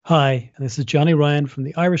Hi, this is Johnny Ryan from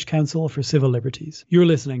the Irish Council for Civil Liberties. You're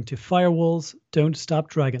listening to Firewalls Don't Stop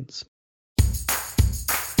Dragons.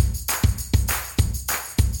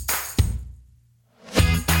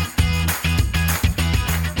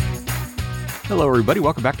 Hello, everybody.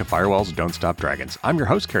 Welcome back to Firewalls Don't Stop Dragons. I'm your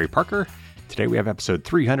host, Kerry Parker. Today we have episode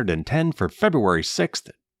 310 for February 6th,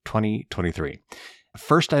 2023.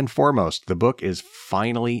 First and foremost, the book is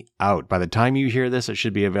finally out. By the time you hear this, it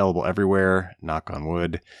should be available everywhere, knock on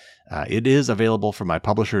wood. It is available from my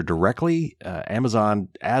publisher directly, Amazon,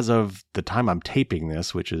 as of the time I'm taping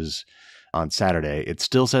this, which is on Saturday. It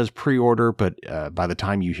still says pre-order, but by the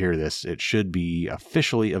time you hear this, it should be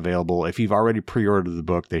officially available. If you've already pre-ordered the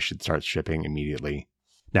book, they should start shipping immediately.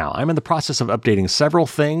 Now, I'm in the process of updating several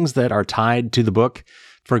things that are tied to the book.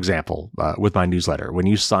 For example, with my newsletter, when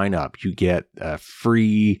you sign up, you get a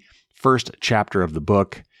free first chapter of the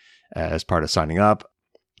book as part of signing up.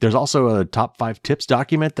 There's also a top 5 tips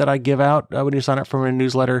document that I give out when you sign up for my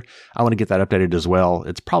newsletter. I want to get that updated as well.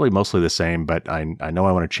 It's probably mostly the same, but I know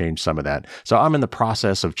I want to change some of that. So I'm in the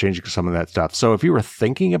process of changing some of that stuff. So if you were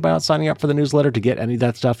thinking about signing up for the newsletter to get any of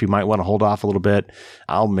that stuff, you might want to hold off a little bit.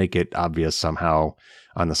 I'll make it obvious somehow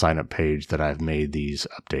on the sign up page that I've made these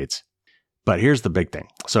updates. But here's the big thing.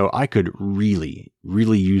 So I could really,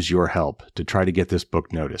 really use your help to try to get this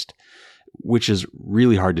book noticed, which is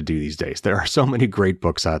really hard to do these days. There are so many great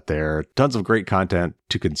books out there, tons of great content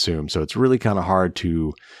to consume. So it's really kind of hard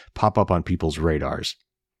to pop up on people's radars.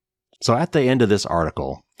 So at the end of this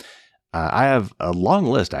article, I have a long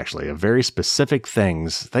list, actually, of very specific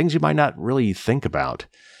things you might not really think about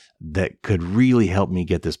that could really help me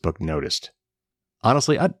get this book noticed.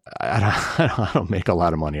 Honestly, I don't make a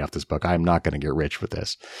lot of money off this book. I'm not going to get rich with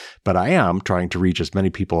this, but I am trying to reach as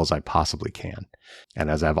many people as I possibly can.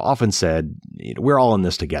 And as I've often said, we're all in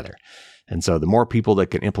this together. And so the more people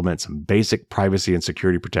that can implement some basic privacy and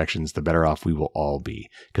security protections, the better off we will all be.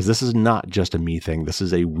 Because this is not just a me thing. This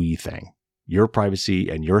is a we thing. Your privacy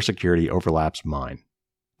and your security overlaps mine.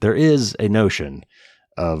 There is a notion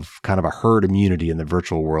of kind of a herd immunity in the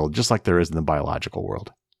virtual world, just like there is in the biological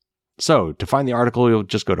world. So to find the article, you'll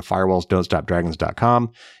just go to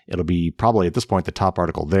firewallsdon'tstopdragons.com. It'll be probably at this point the top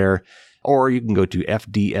article there, or you can go to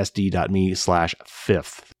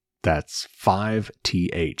fdsd.me/fifth. That's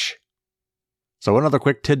 5th. So another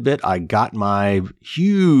quick tidbit, I got my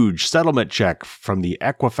huge settlement check from the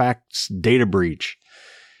Equifax data breach.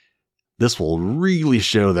 This will really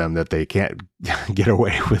show them that they can't get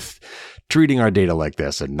away with treating our data like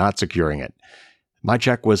this and not securing it. My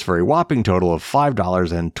check was for a whopping total of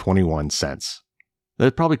 $5.21.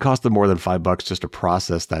 It probably cost them more than $5 just to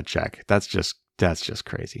process that check. That's just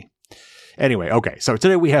crazy. Anyway, okay. So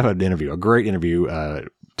today we have an interview, a great interview.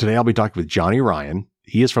 Today I'll be talking with Johnny Ryan.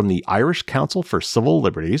 He is from the Irish Council for Civil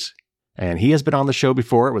Liberties, and he has been on the show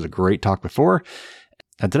before. It was a great talk before.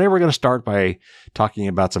 And today we're going to start by talking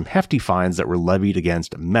about some hefty fines that were levied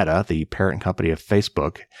against Meta, the parent company of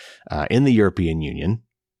Facebook, in the European Union.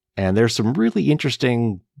 And there's some really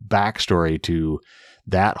interesting backstory to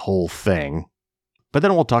that whole thing. But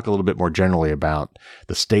then we'll talk a little bit more generally about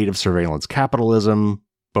the state of surveillance capitalism,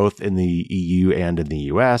 both in the EU and in the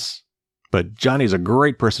US. But Johnny's a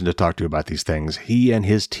great person to talk to about these things. He and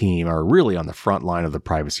his team are really on the front line of the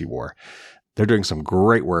privacy war. They're doing some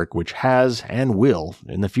great work, which has and will,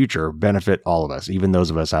 in the future, benefit all of us, even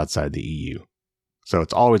those of us outside the EU. So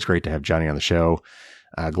it's always great to have Johnny on the show.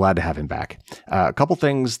 Glad to have him back. A couple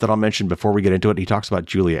things that I'll mention before we get into it. He talks about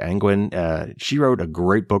Julia Angwin. She wrote a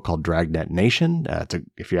great book called Dragnet Nation.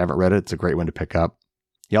 If you haven't read it, it's a great one to pick up.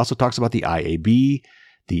 He also talks about the IAB,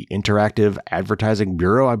 the Interactive Advertising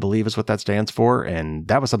Bureau, I believe is what that stands for. And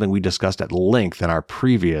that was something we discussed at length in our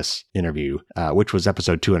previous interview, which was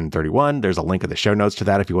episode 231. There's a link in the show notes to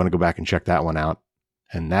that if you want to go back and check that one out.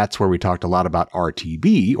 And that's where we talked a lot about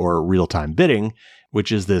RTB, or real-time bidding,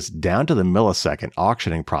 which is this down-to-the-millisecond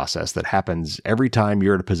auctioning process that happens every time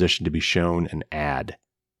you're in a position to be shown an ad.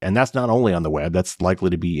 And that's not only on the web, that's likely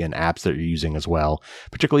to be in apps that you're using as well,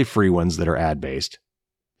 particularly free ones that are ad-based.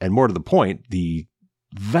 And more to the point, the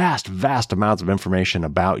vast amounts of information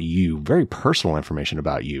about you, very personal information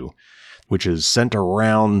about you, which is sent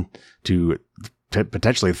around to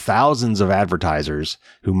potentially thousands of advertisers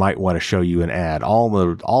who might want to show you an ad, all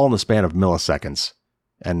in the span of milliseconds,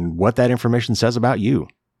 and what that information says about you.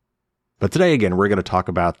 But today, again, we're going to talk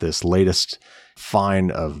about this latest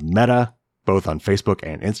fine of Meta, both on Facebook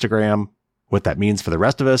and Instagram, what that means for the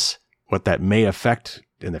rest of us, what that may affect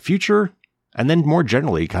in the future, and then more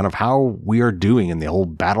generally, kind of how we are doing in the whole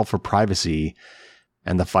battle for privacy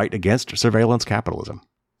and the fight against surveillance capitalism.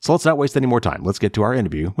 So let's not waste any more time. Let's get to our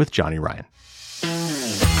interview with Johnny Ryan.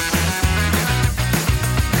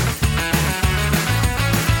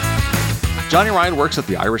 Johnny Ryan works at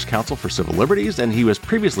the Irish Council for Civil Liberties, and he was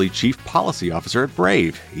previously Chief Policy Officer at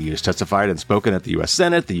Brave. He has testified and spoken at the U.S.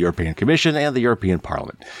 Senate, the European Commission, and the European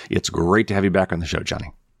Parliament. It's great to have you back on the show,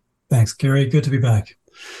 Johnny. Thanks, Gary. Good to be back.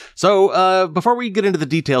 So before we get into the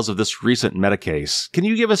details of this recent Meta case, can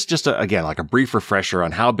you give us just, a brief refresher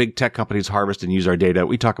on how big tech companies harvest and use our data?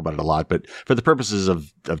 We talk about it a lot, but for the purposes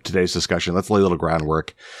of today's discussion, let's lay a little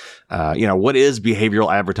groundwork. What is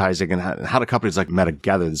behavioral advertising, and how do companies like Meta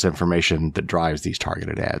gather this information that drives these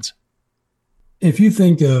targeted ads? If you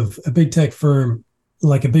think of a big tech firm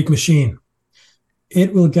like a big machine,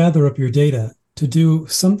 it will gather up your data to do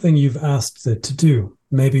something you've asked it to do.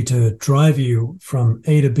 Maybe to drive you from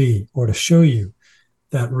A to B or to show you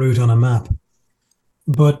that route on a map.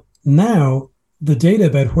 But now the data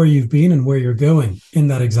about where you've been and where you're going in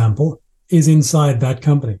that example is inside that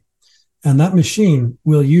company. And that machine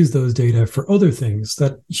will use those data for other things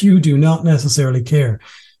that you do not necessarily care.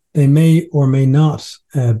 They may or may not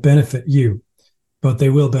benefit you, but they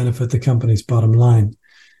will benefit the company's bottom line.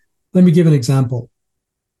 Let me give an example.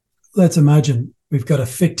 Let's imagine we've got a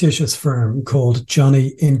fictitious firm called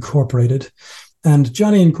Johnny Incorporated. And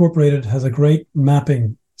Johnny Incorporated has a great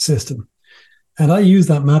mapping system. And I use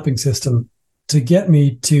that mapping system to get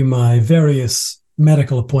me to my various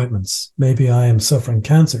medical appointments. Maybe I am suffering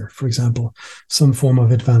cancer, for example, some form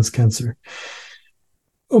of advanced cancer.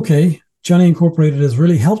 Okay, Johnny Incorporated has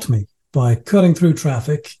really helped me by cutting through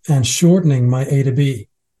traffic and shortening my A to B.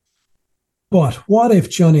 But what if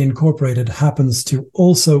Johnny Incorporated happens to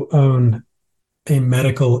also own a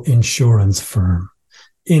medical insurance firm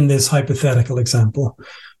in this hypothetical example?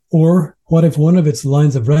 Or what if one of its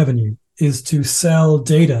lines of revenue is to sell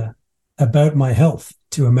data about my health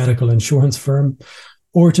to a medical insurance firm,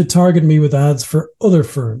 or to target me with ads for other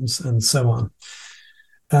firms, and so on?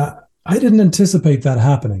 I didn't anticipate that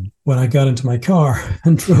happening when I got into my car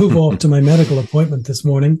and drove off to my medical appointment this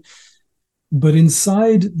morning. But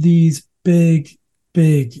inside these big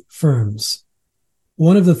firms,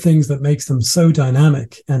 one of the things that makes them so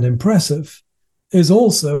dynamic and impressive is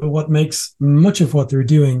also what makes much of what they're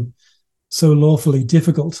doing so lawfully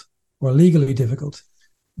difficult or legally difficult.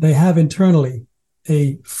 They have internally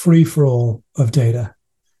a free-for-all of data,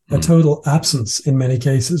 a total absence in many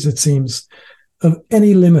cases, it seems, of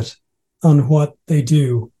any limit on what they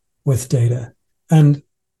do with data. And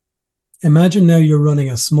imagine now you're running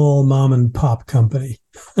a small mom and pop company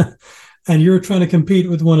and you're trying to compete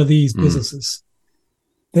with one of these businesses.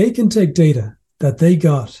 They can take data that they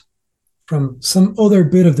got from some other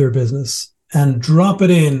bit of their business and drop it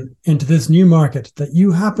into this new market that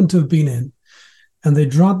you happen to have been in. And they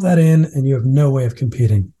drop that in and you have no way of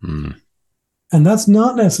competing. And that's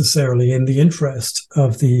not necessarily in the interest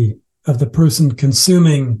of the person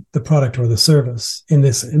consuming the product or the service in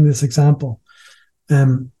this example.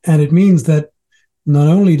 And it means that not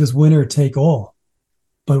only does winner take all,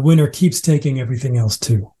 but winner keeps taking everything else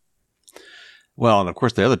too. Well, and of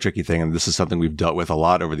course, the other tricky thing, and this is something we've dealt with a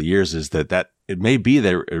lot over the years, is that it may be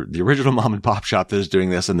the original mom and pop shop that is doing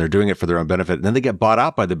this, and they're doing it for their own benefit. And then they get bought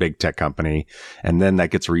out by the big tech company, and then that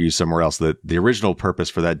gets reused somewhere else. The original purpose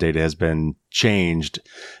for that data has been changed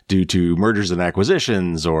due to mergers and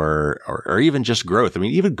acquisitions, or even just growth. I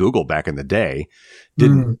mean, even Google back in the day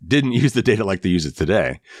didn't use the data like they use it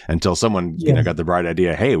today until someone got the bright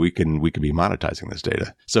idea, hey, we can be monetizing this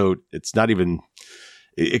data. So it's not even.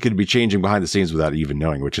 It could be changing behind the scenes without even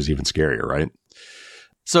knowing, which is even scarier, right?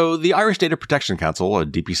 So the Irish Data Protection Council, or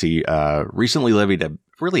DPC, recently levied a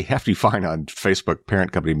really hefty fine on Facebook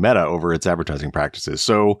parent company Meta over its advertising practices.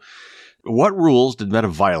 So what rules did Meta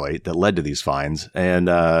violate that led to these fines? And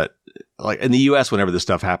like in the US, whenever this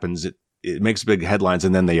stuff happens, it makes big headlines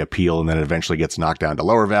and then they appeal and then it eventually gets knocked down to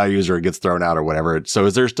lower values or it gets thrown out or whatever. So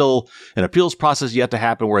is there still an appeals process yet to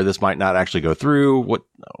happen where this might not actually go through?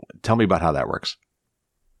 Tell me about how that works.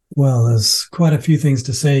 Well, there's quite a few things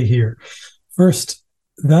to say here. First,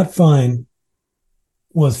 that fine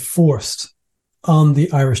was forced on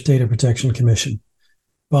the Irish Data Protection Commission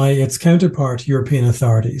by its counterpart European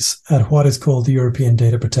authorities at what is called the European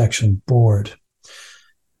Data Protection Board.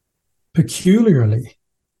 Peculiarly,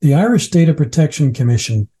 the Irish Data Protection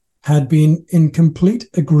Commission had been in complete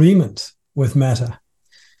agreement with Meta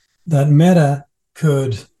that Meta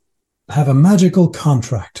could have a magical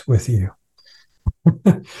contract with you.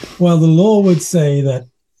 Well, the law would say that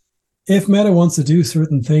if Meta wants to do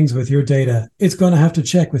certain things with your data, it's going to have to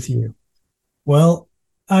check with you. Well,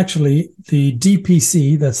 actually, the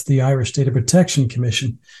DPC, that's the Irish Data Protection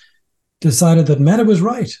Commission, decided that Meta was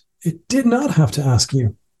right. It did not have to ask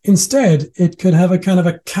you. Instead, it could have a kind of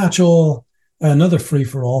a catch-all, another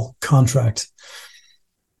free-for-all contract.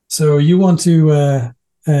 So you want to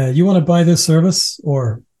You want to buy this service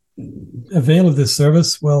or avail of this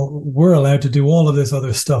service? Well, we're allowed to do all of this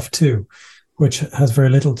other stuff too, which has very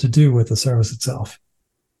little to do with the service itself.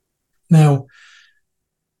 Now,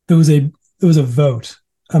 there was a vote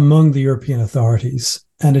among the European authorities,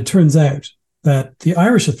 and it turns out that the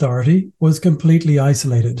Irish authority was completely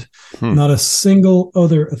isolated. Not a single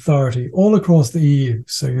other authority all across the EU.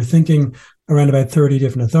 So you're thinking around about 30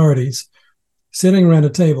 different authorities sitting around a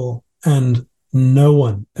table and no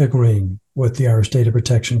one agreeing with the Irish Data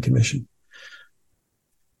Protection Commission.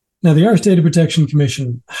 Now, the Irish Data Protection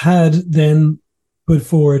Commission had then put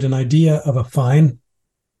forward an idea of a fine,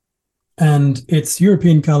 and its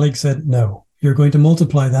European colleagues said, no, you're going to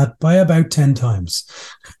multiply that by about 10 times.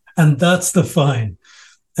 And that's the fine.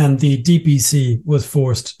 And the DPC was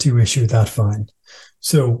forced to issue that fine.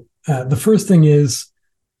 So the first thing is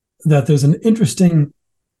that there's an interesting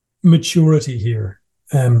maturity here.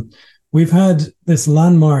 We've had this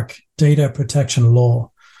landmark data protection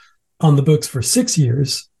law on the books for 6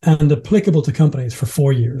 years and applicable to companies for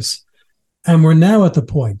 4 years. And we're now at the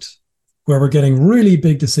point where we're getting really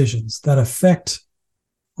big decisions that affect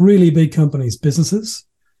really big companies' businesses,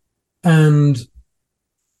 and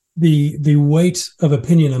the weight of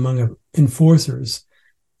opinion among enforcers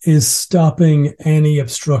is stopping any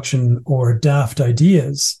obstruction or daft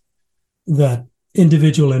ideas that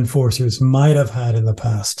individual enforcers might have had in the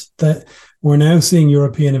past. That we're now seeing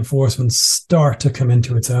European enforcement start to come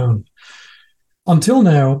into its own. Until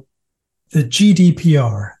now, the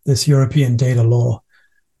GDPR, this European data law,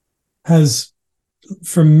 has,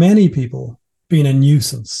 for many people, been a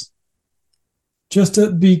nuisance. Just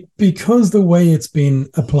because the way it's been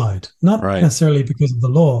applied, not necessarily because of the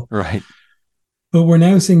law. Right. But we're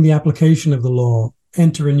now seeing the application of the law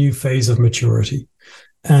enter a new phase of maturity.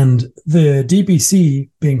 And the DPC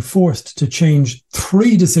being forced to change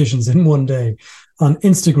 3 decisions in one day on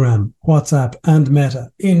Instagram, WhatsApp, and Meta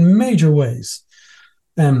in major ways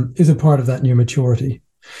is a part of that new maturity.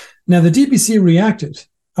 Now, the DPC reacted.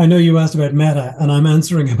 I know you asked about Meta, and I'm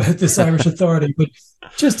answering about this Irish authority, but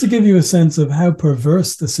just to give you a sense of how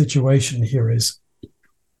perverse the situation here is,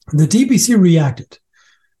 the DPC reacted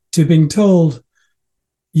to being told,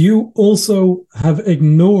 you also have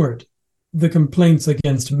ignored the complaints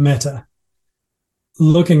against Meta,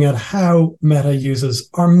 looking at how Meta uses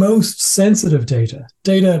our most sensitive data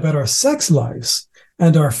about our sex lives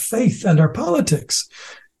and our faith and our politics.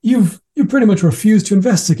 You pretty much refused to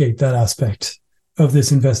investigate that aspect of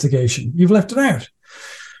this investigation. You've left it out.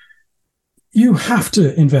 You have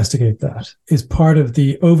to investigate that, is part of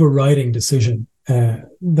the overriding decision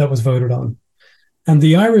that was voted on. And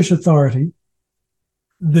the Irish authority,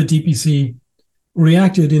 the DPC,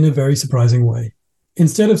 reacted in a very surprising way.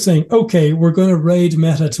 Instead of saying, okay, we're going to raid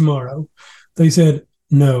Meta tomorrow, they said,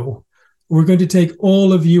 no, we're going to take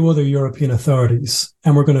all of you other European authorities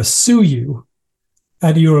and we're going to sue you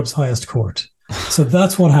at Europe's highest court. So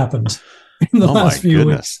that's what happened in the last few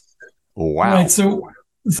weeks. Wow. Right, so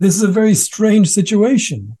this is a very strange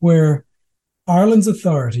situation where Ireland's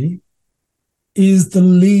authority is the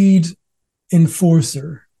lead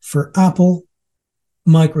enforcer for Apple,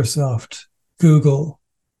 Microsoft, Google,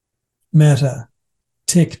 Meta,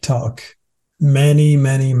 TikTok, many,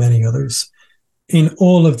 many, many others in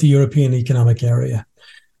all of the European Economic Area.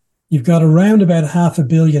 You've got around about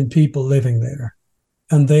 500 million people living there,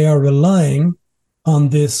 and they are relying on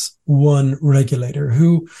this one regulator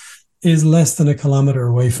who is less than a kilometer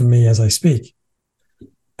away from me as I speak.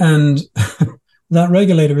 And that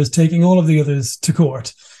regulator is taking all of the others to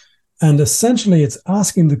court. And essentially, it's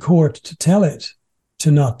asking the court to tell it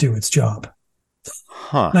to not do its job.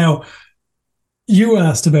 Huh. Now, you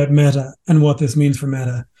asked about Meta and what this means for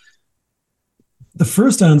Meta. The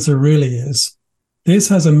first answer really is this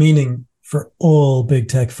has a meaning for all big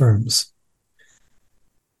tech firms.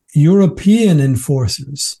 European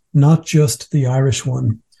enforcers, not just the Irish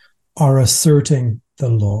one, are asserting the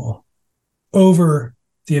law over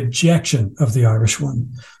the objection of the Irish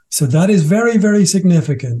one. So that is very, very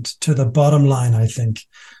significant to the bottom line, I think,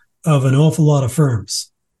 of an awful lot of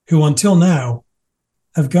firms who until now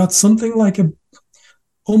have got something like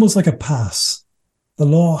almost like a pass. The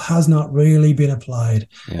law has not really been applied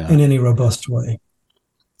in any robust way.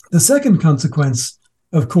 The second consequence,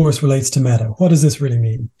 of course, relates to Meta. What does this really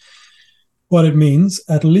mean? What it means,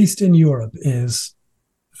 at least in Europe, is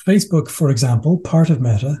Facebook, for example, part of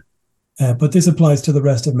Meta, but this applies to the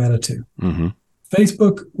rest of Meta too. Mm-hmm.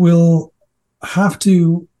 Facebook will have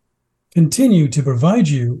to continue to provide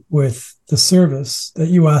you with the service that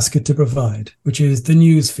you ask it to provide, which is the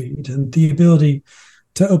news feed and the ability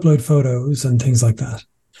to upload photos and things like that.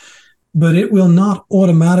 But it will not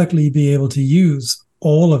automatically be able to use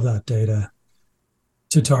all of that data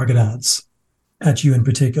to target ads at you in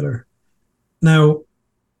particular. Now,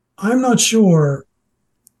 I'm not sure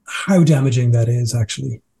how damaging that is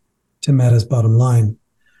actually to Meta's bottom line.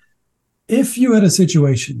 If you had a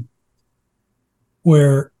situation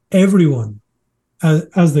where everyone,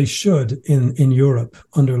 as they should in Europe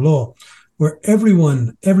under law, where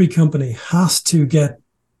every company has to get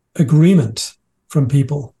agreement from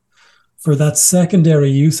people for that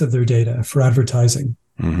secondary use of their data for advertising.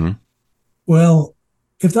 Mm-hmm. Well,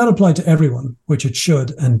 if that applied to everyone, which it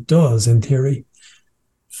should and does in theory,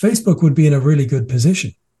 Facebook would be in a really good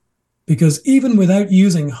position, because even without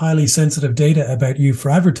using highly sensitive data about you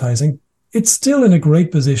for advertising, it's still in a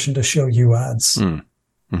great position to show you ads.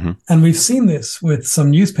 Mm-hmm. And we've seen this with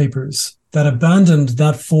some newspapers that abandoned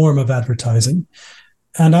that form of advertising.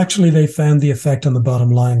 And actually, they found the effect on the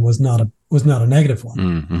bottom line was not a negative one.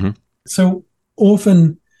 Mm-hmm. So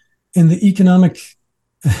often in the economic,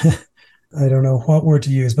 I don't know what word to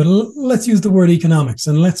use, but let's use the word economics,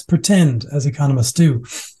 and let's pretend, as economists do,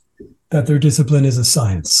 that their discipline is a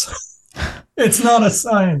science. It's not a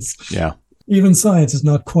science. Yeah. Even science is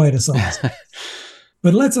not quite a science.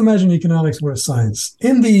 But let's imagine economics were a science.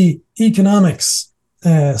 In the economics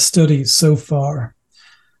studies so far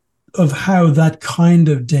of how that kind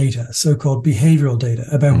of data, so-called behavioral data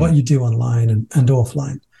about what you do online and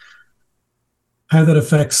offline, how that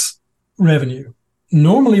affects revenue.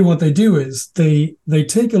 Normally what they do is they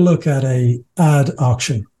take a look at a ad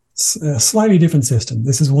auction. It's a slightly different system.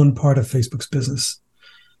 This is one part of Facebook's business.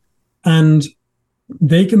 And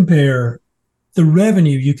they compare the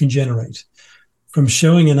revenue you can generate from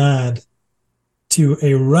showing an ad to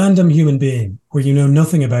a random human being where you know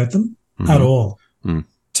nothing about them at all,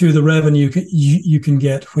 to the revenue you can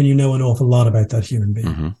get when you know an awful lot about that human being.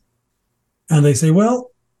 Mm-hmm. And they say,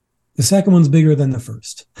 well, the second one's bigger than the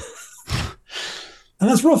first. And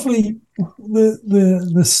that's roughly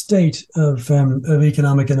the state of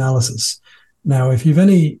economic analysis. Now, if you've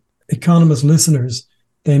any economist listeners,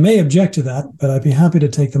 they may object to that, but I'd be happy to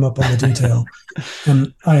take them up on the detail.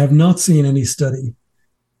 And I have not seen any study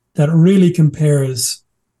that really compares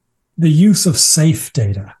the use of safe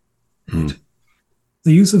data, the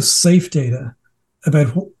use of safe data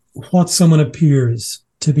about what someone appears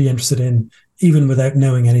to be interested in, even without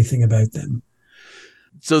knowing anything about them.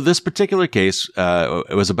 So this particular case,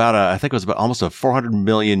 it was about almost a 400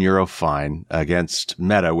 million euro fine against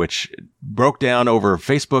Meta, which broke down over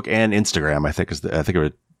Facebook and Instagram. I think it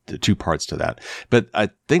was the two parts to that. But I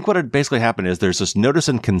think what had basically happened is there's this notice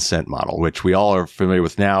and consent model, which we all are familiar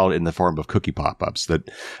with now in the form of cookie pop-ups, that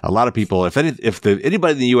a lot of people, if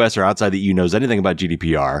anybody in the US or outside the EU knows anything about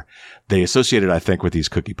GDPR, they associate it, I think, with these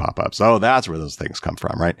cookie pop-ups. Oh, that's where those things come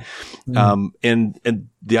from, right? And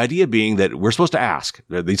the idea being that we're supposed to ask,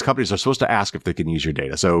 these companies are supposed to ask if they can use your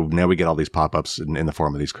data. So now we get all these pop-ups in the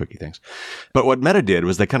form of these cookie things. But what Meta did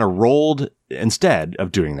was they kind of rolled, instead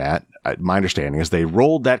of doing that, my understanding is they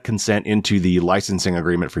rolled that consent into the licensing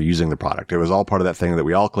agreement for using the product. It was all part of that thing that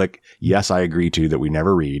we all click, yes, I agree to, that we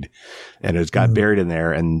never read. And it's got buried in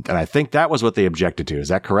there. And I think that was what they objected to. Is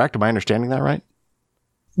that correct? Am I understanding that right?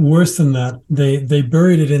 Worse than that, they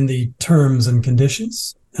buried it in the terms and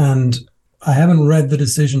conditions. And I haven't read the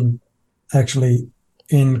decision actually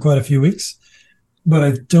in quite a few weeks, but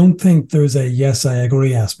I don't think there's a yes, I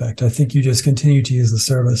agree aspect. I think you just continue to use the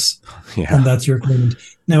service, and that's your agreement.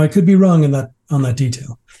 Now, I could be wrong on that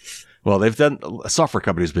detail. Well, software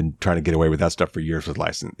companies been trying to get away with that stuff for years with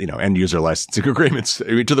end user licensing agreements.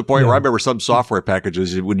 I mean, to the point where I remember some software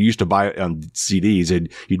packages when you used to buy on CDs, and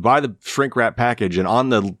you'd buy the shrink wrap package, and on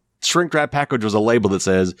the shrink wrap package was a label that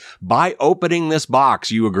says, by opening this box,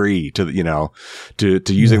 you agree to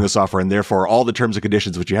using the software, and therefore all the terms and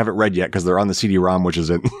conditions, which you haven't read yet because they're on the CD-ROM, which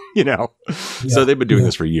isn't, So they've been doing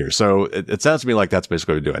this for years. So it sounds to me like that's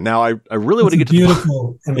basically what they're doing. Now, I really want to get to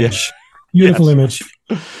beautiful image. Beautiful image.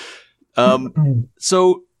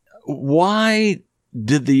 So why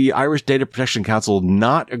did the Irish Data Protection Council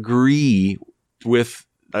not agree with,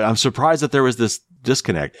 I'm surprised that there was this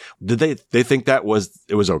disconnect. Did they think it was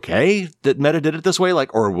okay that Meta did it this way?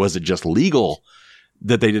 Or was it just legal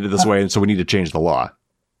that they did it this way? And so we need to change the law.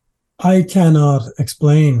 I cannot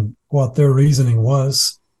explain what their reasoning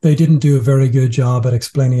was. They didn't do a very good job at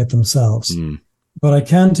explaining it themselves. But I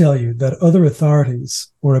can tell you that other authorities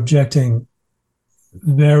were objecting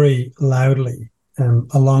very loudly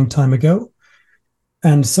a long time ago.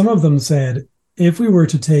 And some of them said, if we were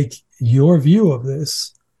to take your view of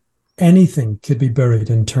this, anything could be buried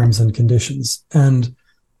in terms and conditions, and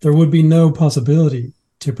there would be no possibility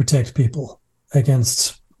to protect people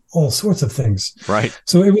against all sorts of things. Right.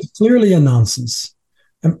 So it was clearly a nonsense.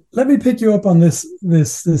 Let me pick you up on this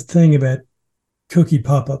thing about cookie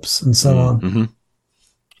pop-ups and so on. Mm-hmm.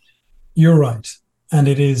 You're right. And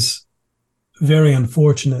it is very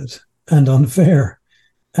unfortunate and unfair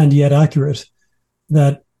and yet accurate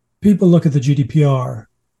that people look at the GDPR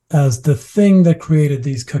as the thing that created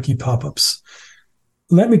these cookie pop-ups.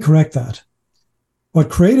 Let me correct that. What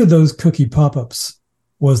created those cookie pop-ups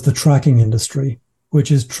was the tracking industry,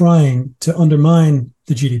 which is trying to undermine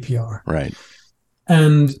the GDPR. Right.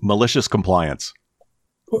 And malicious compliance.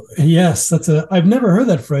 Yes, I've never heard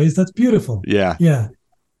that phrase. That's beautiful. Yeah. Yeah.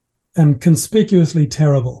 And conspicuously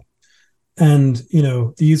terrible. And,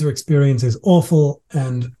 the user experience is awful,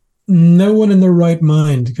 and no one in their right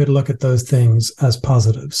mind could look at those things as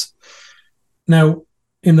positives. Now,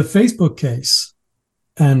 in the Facebook case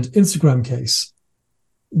and Instagram case,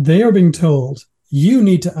 they are being told you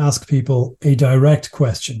need to ask people a direct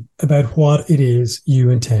question about what it is you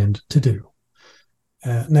intend to do.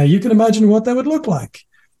 Now, you can imagine what that would look like.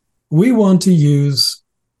 We want to use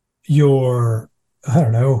your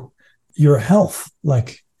health,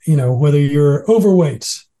 like, whether you're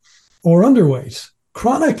overweight or underweight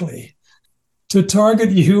chronically, to target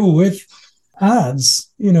you with ads.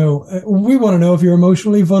 We want to know if you're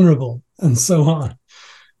emotionally vulnerable and so on.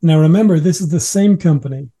 Now, remember, this is the same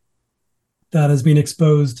company that has been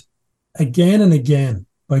exposed again and again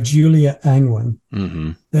by Julia Angwin,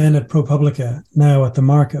 then at ProPublica, now at the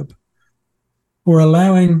Markup, for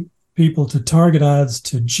allowing people to target ads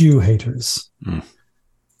to Jew haters,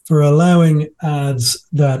 for allowing ads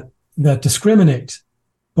that discriminate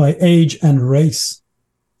by age and race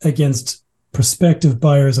against prospective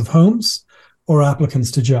buyers of homes or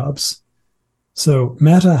applicants to jobs. So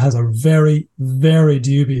Meta has a very, very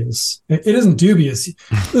dubious, it isn't dubious,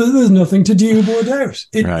 there's nothing to dube or doubt.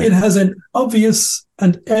 It has an obvious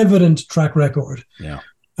and evident track record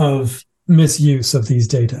of misuse of these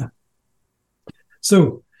data.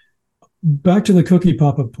 So back to the cookie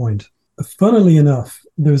pop-up point. Funnily enough,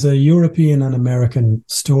 there's a European and American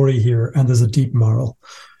story here, and there's a deep moral.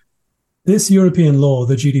 This European law,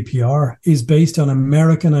 the GDPR, is based on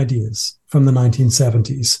American ideas from the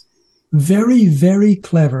 1970s. Very, very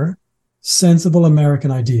clever, sensible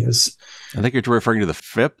American ideas. I think you're referring to the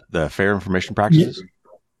FIP, the Fair Information Practices.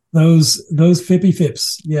 Yeah, those FIPI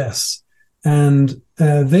FIPs, yes. And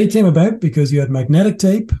they came about because you had magnetic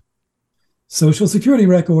tape, social security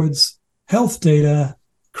records, health data,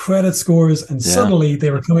 credit scores, and suddenly they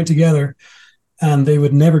were coming together, and they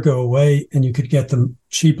would never go away, and you could get them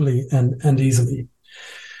cheaply and easily.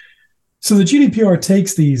 So the GDPR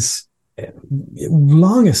takes these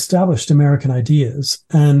long established American ideas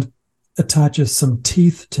and attaches some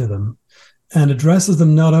teeth to them and addresses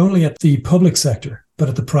them not only at the public sector, but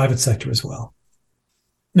at the private sector as well.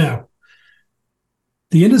 Now,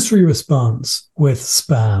 the industry responds with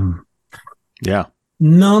spam. Yeah.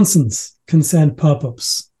 Nonsense consent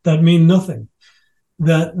pop-ups that mean nothing,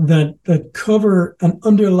 that cover an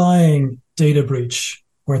underlying data breach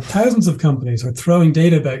where thousands of companies are throwing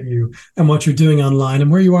data about you and what you're doing online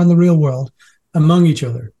and where you are in the real world among each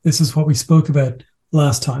other. This is what we spoke about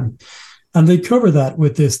last time. And they cover that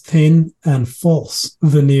with this thin and false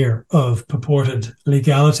veneer of purported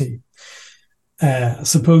legality.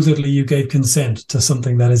 Supposedly you gave consent to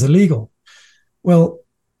something that is illegal. Well,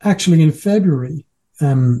 actually in February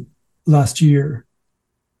last year,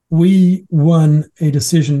 we won a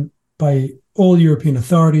decision by all European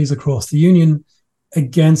authorities across the Union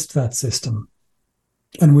against that system.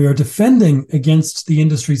 And we are defending against the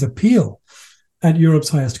industry's appeal at Europe's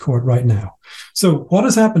highest court right now. So what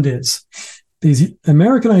has happened is these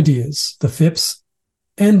American ideas, the FIPS,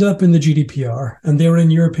 end up in the GDPR, and they were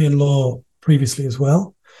in European law previously as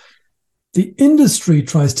well. The industry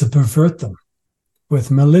tries to pervert them with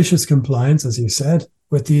malicious compliance, as you said,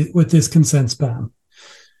 with this consent spam.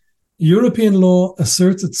 European law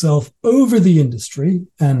asserts itself over the industry,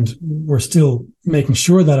 and we're still making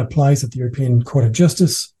sure that applies at the European Court of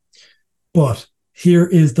Justice. But here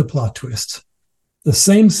is the plot twist. The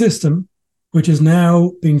same system, which is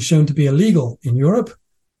now being shown to be illegal in Europe,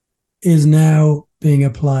 is now being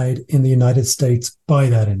applied in the United States by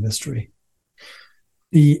that industry.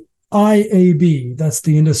 The IAB, that's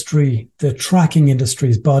the industry, the tracking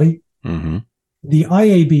industry's body. Mm-hmm. The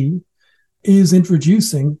IAB is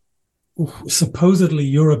introducing supposedly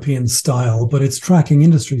European style, but it's tracking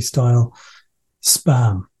industry style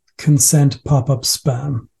spam, consent pop-up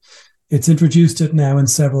spam. It's introduced it now in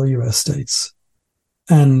several US states.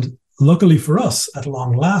 And luckily for us, at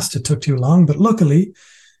long last, it took too long, but luckily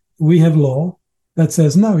we have law that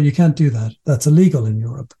says, no, you can't do that. That's illegal in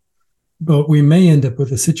Europe. But we may end up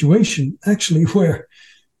with a situation actually where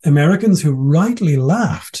Americans who rightly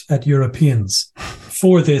laughed at Europeans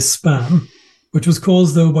for this spam, which was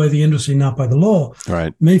caused, though, by the industry, not by the law,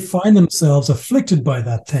 Right. may find themselves afflicted by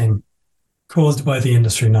that thing caused by the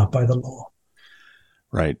industry, not by the law.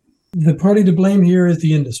 Right. The party to blame here is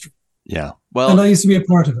the industry. Yeah. Well, and I used to be a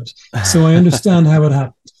part of it, so I understand how it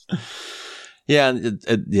happened. Yeah,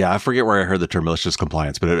 I forget where I heard the term malicious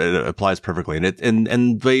compliance, but it applies perfectly.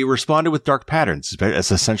 And they responded with dark patterns.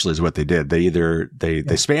 That's essentially is what they did. They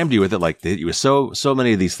spammed you with it, like you was so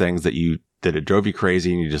many of these things that it drove you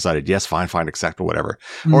crazy, and you decided, yes, fine, accept or whatever.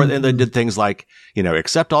 Mm-hmm. Or and they did things like,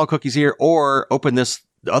 accept all cookies here, or open this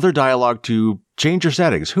other dialogue to change your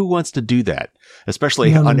settings. Who wants to do that?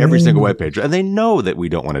 Especially on every single web page. And they know that we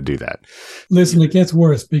don't want to do that. Listen, it gets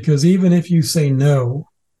worse, because even if you say no,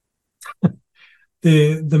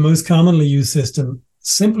 the most commonly used system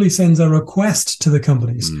simply sends a request to the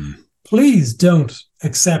companies. Please don't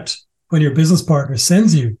accept when your business partner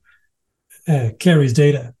sends you Kerry's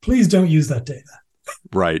data. Please don't use that data.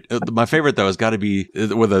 Right. My favorite, though, has got to be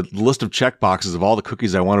with a list of checkboxes of all the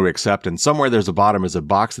cookies I want to accept. And somewhere there's a bottom is a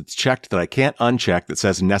box that's checked that I can't uncheck that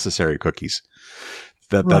says necessary cookies.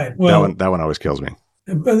 That one always kills me.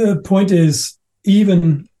 But the point is,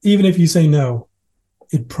 even if you say no,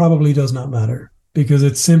 it probably does not matter, because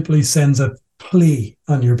it simply sends a plea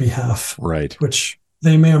on your behalf. Right. Which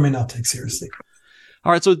they may or may not take seriously.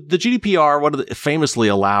 All right, so the GDPR famously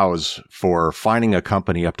allows for fining a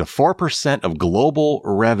company up to 4% of global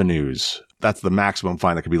revenues. That's the maximum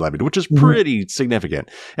fine that could be levied, which is pretty significant.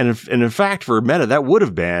 And in fact, for Meta, that would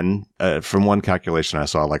have been, from one calculation I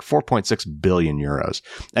saw, like 4.6 billion euros.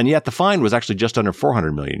 And yet the fine was actually just under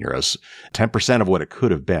 400 million euros, 10% of what it could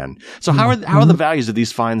have been. So how are the values of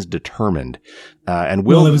these fines determined? And it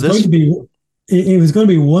was going to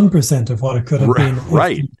be 1% of what it could have been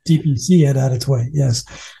if DPC had its way. Yes.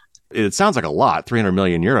 It sounds like a lot, 300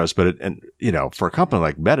 million euros, but for a company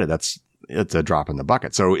like Meta, it's a drop in the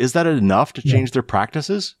bucket. So is that enough to change their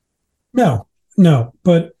practices? No.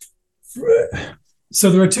 But so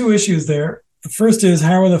there are two issues there. The first is,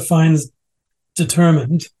 how are the fines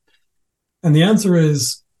determined? And the answer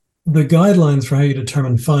is, the guidelines for how you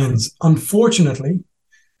determine fines, unfortunately,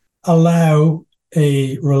 allow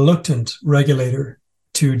a reluctant regulator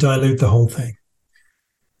to dilute the whole thing.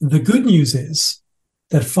 The good news is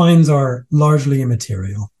that fines are largely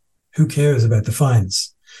immaterial. Who cares about the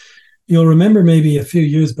fines? You'll remember maybe a few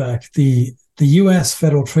years back, the US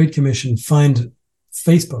Federal Trade Commission fined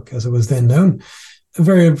Facebook, as it was then known, a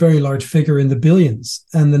very, very large figure in the billions.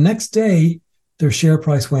 And the next day, their share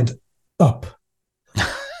price went up.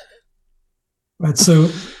 Right. So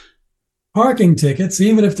parking tickets,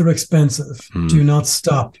 even if they're expensive, do not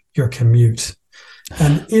stop your commute.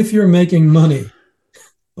 And if you're making money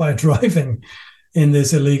by driving in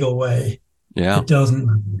this illegal way, it doesn't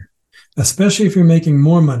matter. Especially if you're making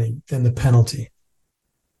more money than the penalty.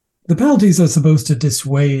 The penalties are supposed to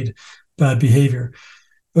dissuade bad behavior.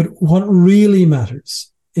 But what really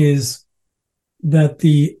matters is that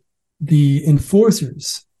the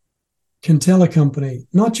enforcers can tell a company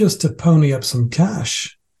not just to pony up some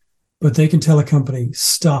cash, but they can tell a company,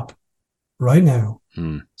 stop right now.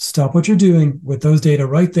 Stop what you're doing with those data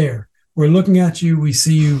right there. We're looking at you. We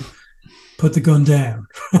see you. Put the gun down.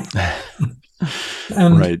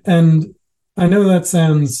 And I know that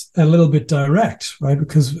sounds a little bit direct, right?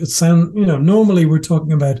 Because normally we're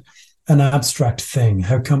talking about an abstract thing,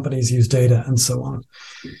 how companies use data and so on.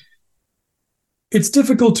 It's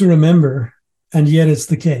difficult to remember, and yet it's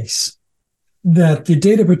the case, that the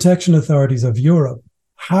data protection authorities of Europe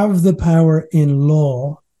have the power in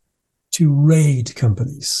law to raid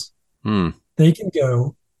companies. They can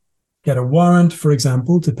go get a warrant, for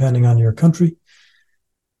example, depending on your country,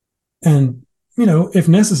 and, if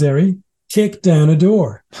necessary, kick down a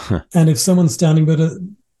door. And if someone's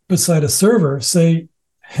standing beside a server, say,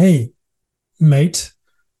 hey, mate,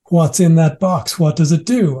 what's in that box? What does it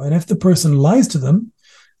do? And if the person lies to them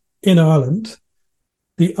in Ireland,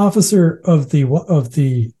 the officer of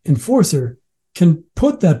the enforcer can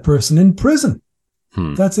put that person in prison.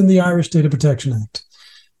 That's in the Irish Data Protection Act.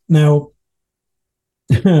 Now,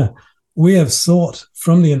 we have sought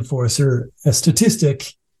from the enforcer a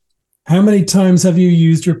statistic. How many times have you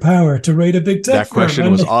used your power to raid a big tech That question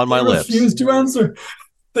firm? was on my lips. They refuse to answer.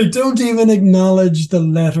 They don't even acknowledge the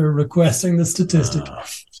letter requesting the statistic.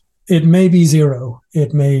 It may be zero.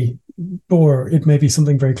 It may be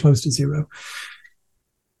something very close to zero.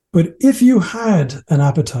 But if you had an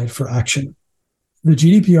appetite for action, the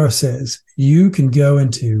GDPR says you can go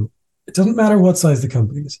into, it doesn't matter what size the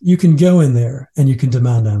company is, you can go in there and you can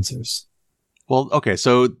demand answers. Well, okay.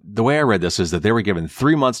 So the way I read this is that they were given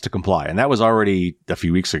 3 months to comply, and that was already a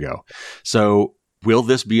few weeks ago. So will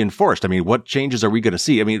this be enforced? I mean, what changes are we going to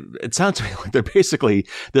see? I mean, it sounds to me like they're basically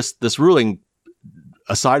this ruling,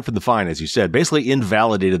 aside from the fine, as you said, basically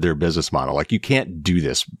invalidated their business model. Like, you can't do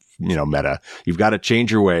this, Meta. You've got to change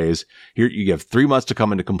your ways. Here, you have 3 months to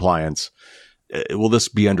come into compliance. Will this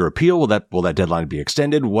be under appeal? Will that deadline be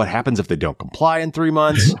extended? What happens if they don't comply in 3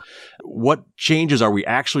 months? What changes are we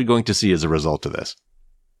actually going to see as a result of this?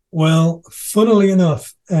 Well, funnily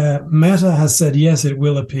enough, Meta has said yes, it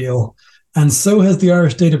will appeal, and so has the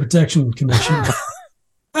Irish Data Protection Commission.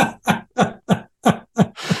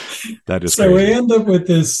 That is so crazy. We end up with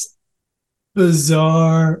this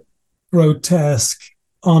bizarre, grotesque,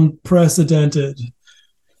 unprecedented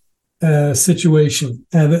situation.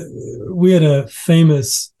 We had a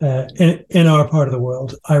famous, in our part of the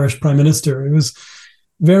world, Irish Prime Minister. He was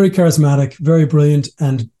very charismatic, very brilliant,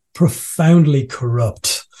 and profoundly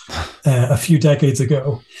corrupt a few decades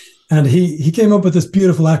ago. And he came up with this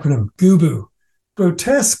beautiful acronym, GUBU,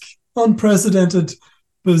 grotesque, unprecedented,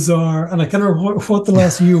 bizarre, and I can't remember what the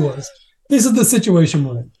last U was. This is the situation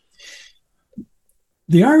we're in.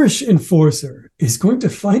 The Irish enforcer is going to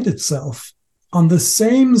find itself on the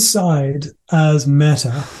same side as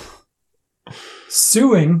Meta,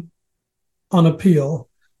 suing on appeal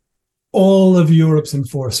all of Europe's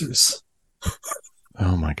enforcers.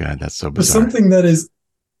 Oh my God, that's so For bizarre. something that is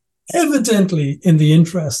evidently in the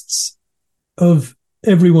interests of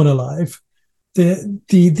everyone alive.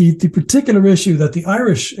 The particular issue that the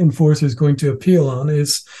Irish enforcer is going to appeal on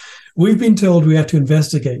is, we've been told we have to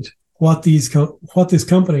investigate what this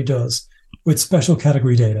company does with special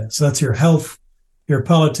category data. So that's your health, your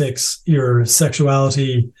politics, your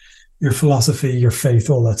sexuality, your philosophy, your faith,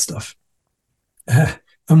 all that stuff.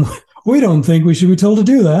 And we don't think we should be told to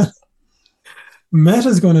do that.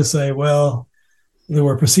 Meta's going to say, well, there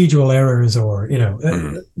were procedural errors, or,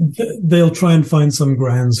 they'll try and find some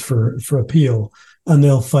grounds for appeal, and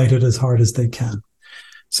they'll fight it as hard as they can.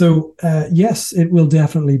 So, yes, it will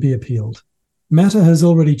definitely be appealed. Meta has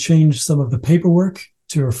already changed some of the paperwork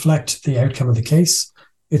to reflect the outcome of the case.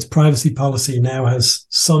 Its privacy policy now has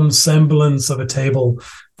some semblance of a table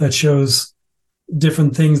that shows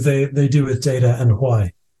different things they do with data and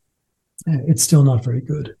why. It's still not very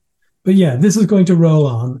good. But yeah, this is going to roll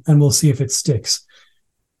on, and we'll see if it sticks.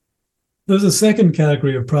 There's a second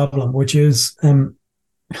category of problem, which is,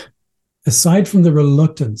 aside from the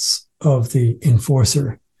reluctance of the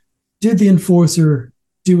enforcer, did the enforcer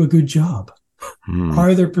do a good job?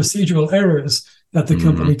 Are there procedural errors that the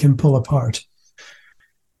company can pull apart?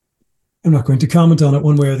 I'm not going to comment on it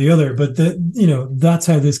one way or the other, but that's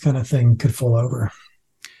how this kind of thing could fall over.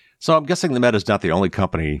 So I'm guessing the Meta is not the only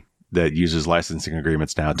company that uses licensing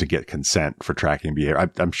agreements now to get consent for tracking behavior.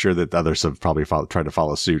 I'm sure that others have probably tried to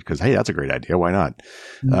follow suit because, hey, that's a great idea. Why not?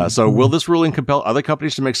 So will this ruling compel other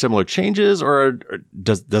companies to make similar changes, or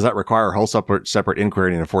does that require a whole separate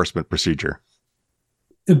inquiry and enforcement procedure?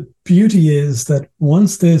 The beauty is that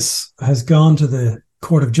once this has gone to the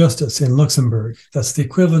Court of Justice in Luxembourg, that's the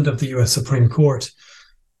equivalent of the US Supreme Court,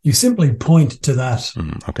 you simply point to that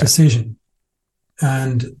decision.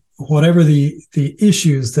 And whatever the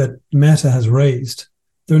issues that Meta has raised,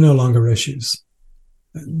 they're no longer issues.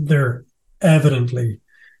 They're evidently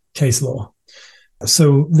case law.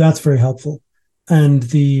 So that's very helpful. And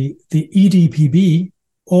the EDPB,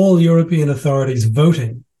 all European authorities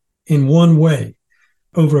voting in one way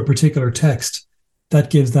over a particular text, that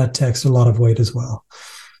gives that text a lot of weight as well.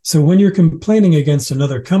 So when you're complaining against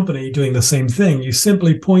another company doing the same thing, you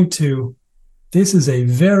simply point to, this is a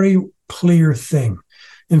very clear thing.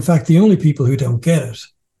 In fact, the only people who don't get it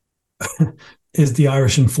is the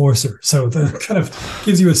Irish enforcer. So that kind of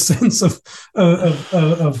gives you a sense of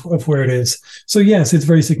where it is. So yes, it's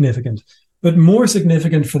very significant. But more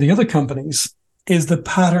significant for the other companies is the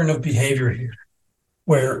pattern of behavior here,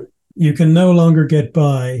 where you can no longer get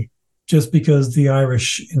by just because the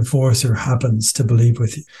Irish enforcer happens to believe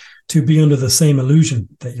with you, to be under the same illusion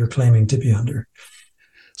that you're claiming to be under.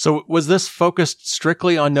 So was this focused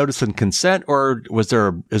strictly on notice and consent, or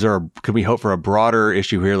can we hope for a broader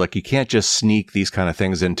issue here? Like, you can't just sneak these kind of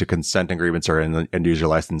things into consent agreements or in end user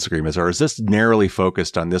license agreements, or is this narrowly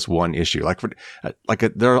focused on this one issue?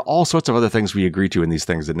 There are all sorts of other things we agree to in these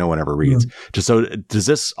things that no one ever reads. So does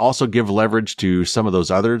this also give leverage to some of those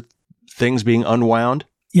other things being unwound?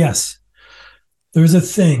 Yes. There's a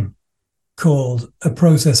thing called a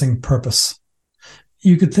processing purpose.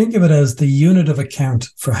 You could think of it as the unit of account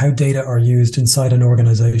for how data are used inside an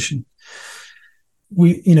organization.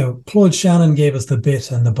 Claude Shannon gave us the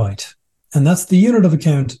bit and the byte, and that's the unit of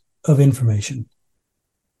account of information.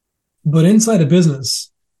 But inside a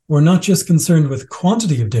business, we're not just concerned with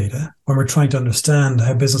quantity of data when we're trying to understand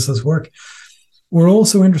how businesses work. We're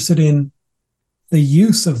also interested in the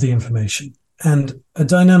use of the information. And a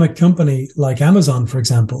dynamic company like Amazon, for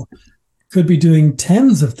example, could be doing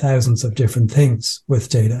tens of thousands of different things with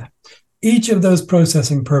data. Each of those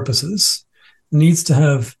processing purposes needs to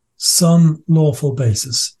have some lawful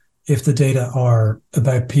basis if the data are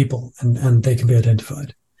about people and they can be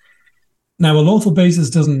identified. Now, a lawful basis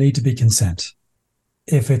doesn't need to be consent.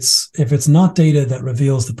 If it's not data that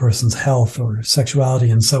reveals the person's health or sexuality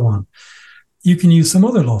and so on, you can use some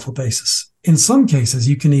other lawful basis. In some cases,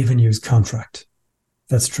 you can even use contract.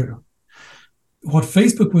 That's true. What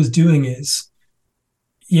Facebook was doing is,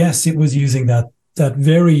 yes, it was using that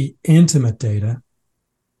very intimate data,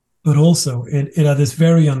 but also it had this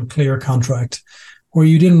very unclear contract where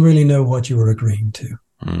you didn't really know what you were agreeing to.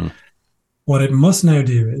 Mm. What it must now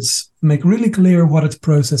do is make really clear what its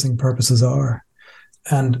processing purposes are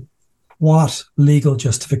and what legal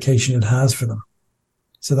justification it has for them.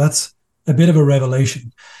 So that's a bit of a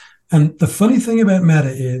revelation. And the funny thing about Meta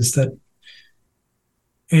is that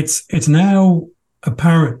it's now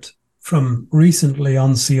apparent from recently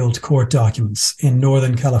unsealed court documents in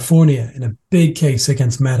Northern California in a big case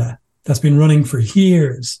against Meta that's been running for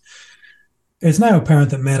years. It's now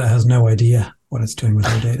apparent that Meta has no idea what it's doing with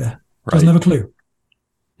their data. Right. Doesn't have a clue.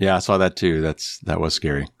 Yeah, I saw that too. That was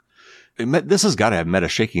scary. This has got to have Meta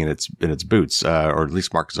shaking in its boots, or at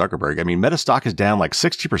least Mark Zuckerberg. I mean, Meta stock is down like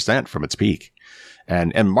 60% from its peak.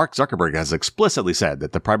 And Mark Zuckerberg has explicitly said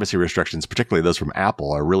that the privacy restrictions, particularly those from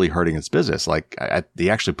Apple, are really hurting its business. Like they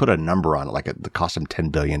actually put a number on it, like it cost them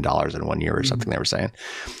 $10 billion in 1 year or something they were saying.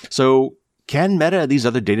 So can Meta and these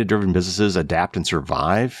other data-driven businesses adapt and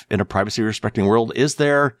survive in a privacy-respecting world? Is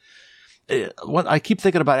there what I keep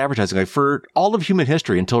thinking about advertising, like for all of human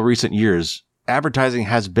history until recent years, advertising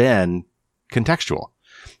has been contextual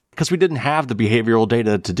because we didn't have the behavioral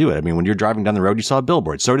data to do it. I mean, when you're driving down the road, you saw a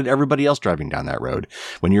billboard. So did everybody else driving down that road.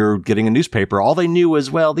 When you're getting a newspaper, all they knew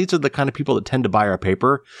was, well, these are the kind of people that tend to buy our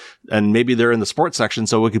paper. And maybe they're in the sports section.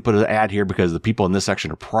 So we could put an ad here because the people in this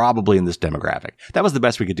section are probably in this demographic. That was the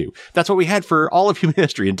best we could do. That's what we had for all of human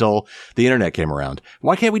history until the internet came around.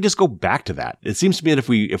 Why can't we just go back to that? It seems to me that if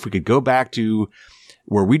we could go back to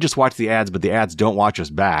where we just watch the ads, but the ads don't watch us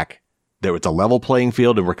back, that it's a level playing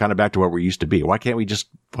field and we're kind of back to where we used to be. Why can't we just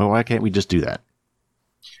do that?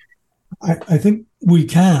 I think we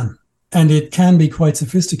can, and it can be quite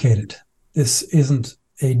sophisticated. This isn't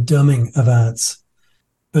a dumbing of ads.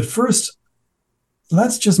 But first,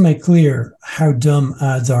 let's just make clear how dumb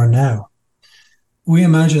ads are now. We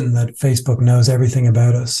imagine that Facebook knows everything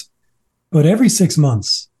about us, but every 6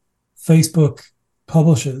 months, Facebook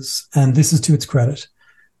publishes, and this is to its credit,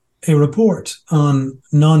 a report on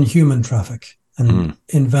non-human traffic and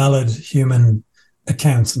invalid human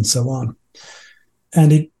accounts and so on.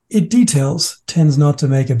 And it details, tends not to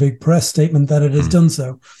make a big press statement that it has done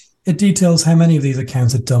so. It details how many of these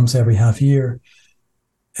accounts it dumps every half year.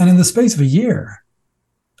 And in the space of a year,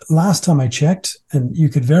 last time I checked, and you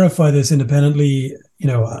could verify this independently,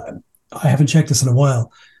 I haven't checked this in a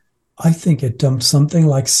while, I think it dumped something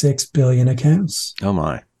like 6 billion accounts. Oh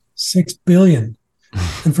my. 6 billion.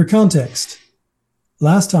 And for context,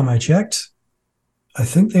 last time I checked, I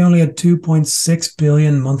think they only had 2.6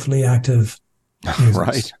 billion monthly active users.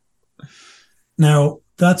 Right. Now,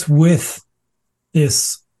 that's with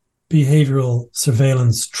this behavioral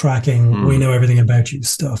surveillance tracking, we know everything about you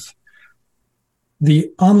stuff. The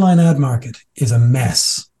online ad market is a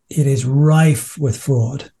mess. It is rife with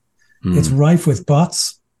fraud. It's rife with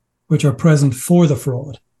bots, which are present for the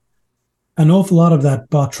fraud. An awful lot of that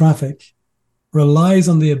bot traffic relies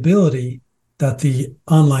on the ability that the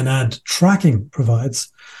online ad tracking provides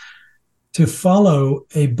to follow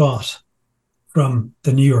a bot from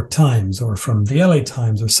the New York Times or from the LA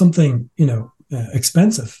Times or something,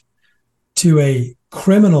 expensive to a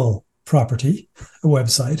criminal property, a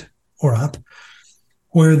website or app,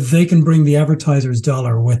 where they can bring the advertiser's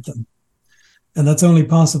dollar with them. And that's only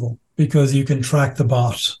possible because you can track the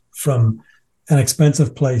bot from an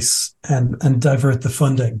expensive place and divert the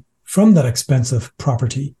funding from that expensive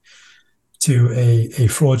property to a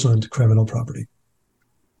fraudulent criminal property.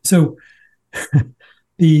 So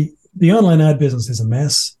the online ad business is a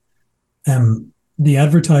mess. The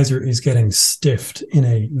advertiser is getting stiffed in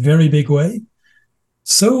a very big way.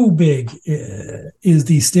 So big is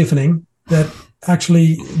the stiffening that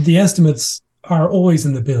actually the estimates are always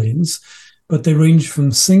in the billions, but they range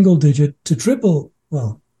from single digit to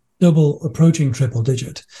double approaching triple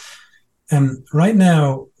digit. Right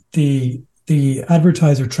now, the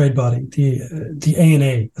advertiser trade body, the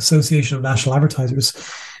ANA, Association of National Advertisers,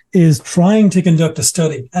 is trying to conduct a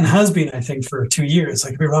study, and has been, I think, for 2 years. I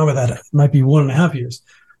could be wrong with that. It might be 1.5 years.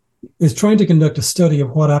 Is trying to conduct a study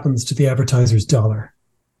of what happens to the advertiser's dollar.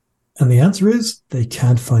 And the answer is they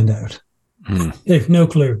can't find out. They have no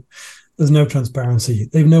clue. There's no transparency.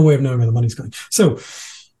 They have no way of knowing where the money's going. So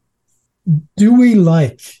do we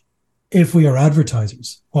like, if we are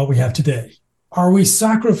advertisers, what we have today? Are we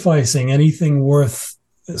sacrificing anything worth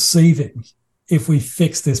saving if we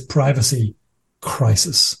fix this privacy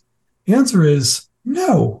crisis? The answer is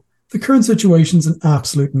no. The current situation's an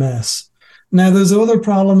absolute mess. Now, there's other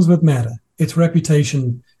problems with Meta. Its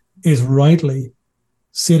reputation is rightly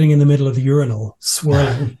sitting in the middle of the urinal,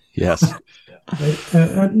 swirling. Yes.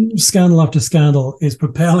 Scandal after scandal is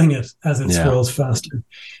propelling it as it swirls faster.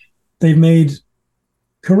 They've made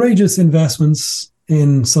courageous investments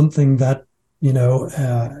in something that,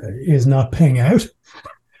 is not paying out.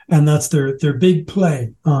 And that's their big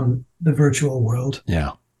play on the virtual world.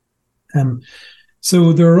 Yeah.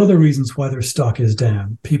 So there are other reasons why their stock is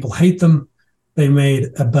down. People hate them. They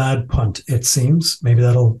made a bad punt, it seems. Maybe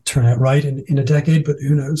that'll turn out right in a decade, but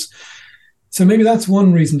who knows? So maybe that's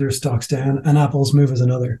one reason their stock's down, and Apple's move is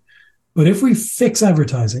another. But if we fix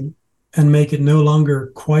advertising and make it no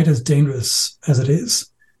longer quite as dangerous as it is,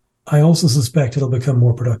 I also suspect it'll become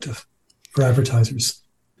more productive for advertisers.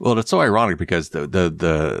 Well, it's so ironic because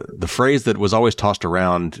the phrase that was always tossed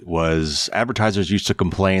around was advertisers used to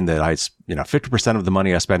complain that 50% of the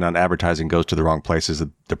money I spend on advertising goes to the wrong places.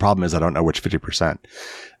 The problem is I don't know which 50%.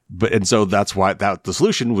 And so that's why the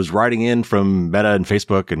solution was writing in from Meta and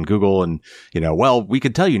Facebook and Google. And, we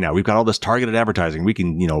can tell you now, we've got all this targeted advertising. We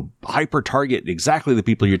can, hyper target exactly the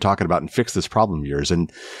people you're talking about and fix this problem of yours.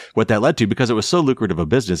 And what that led to, because it was so lucrative a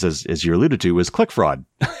business, as you alluded to, was click fraud.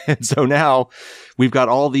 And so now we've got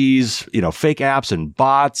all these, fake apps and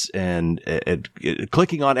bots and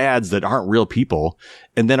clicking on ads that aren't real people,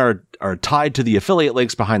 and then are tied to the affiliate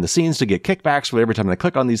links behind the scenes to get kickbacks for every time they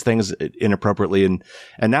click on these things inappropriately. And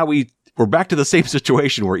now we're back to the same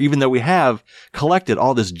situation where even though we have collected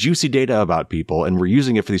all this juicy data about people and we're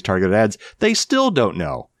using it for these targeted ads, they still don't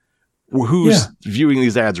know who's viewing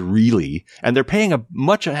these ads really. And they're paying a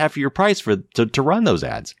much heftier price to run those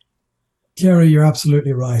ads. Gary, you're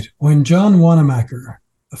absolutely right. When John Wanamaker,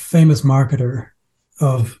 a famous marketer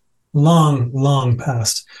of long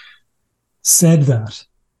past, said that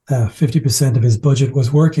 50% of his budget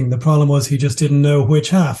was working, the problem was he just didn't know which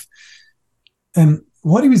half. And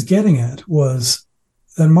what he was getting at was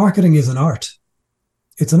that marketing is an art.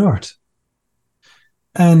 It's an art.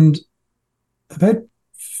 And about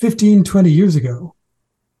 15, 20 years ago,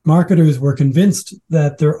 marketers were convinced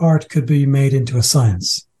that their art could be made into a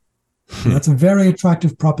science. And that's a very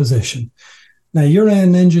attractive proposition. Now, you're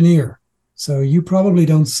an engineer, so you probably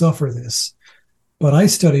don't suffer this. But I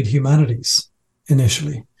studied humanities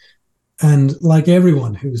initially. And like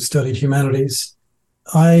everyone who studied humanities,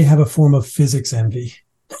 I have a form of physics envy.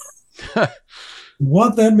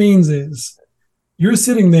 What that means is you're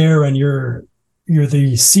sitting there and you're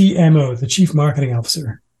the CMO, the chief marketing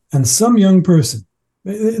officer, and some young person.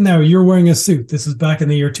 Now, you're wearing a suit. This is back in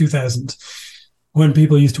the year 2000 when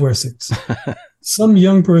people used to wear suits. Some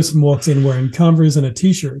young person walks in wearing Converse and a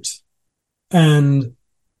T-shirt, and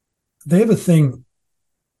they have a thing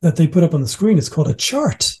that they put up on the screen. It's called a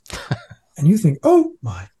chart. And you think, oh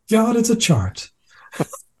my God, it's a chart.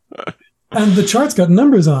 And the chart's got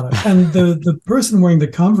numbers on it. And the person wearing the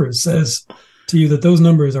Converse says to you that those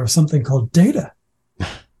numbers are something called data.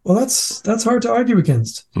 Well, that's hard to argue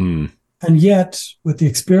against. And yet, with the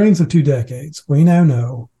experience of 2 decades, we now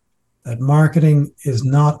know that marketing is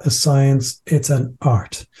not a science, it's an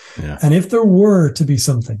art. Yeah. And if there were to be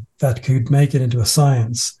something that could make it into a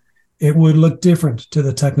science, it would look different to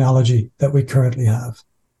the technology that we currently have.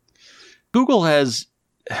 Google I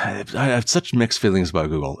have such mixed feelings about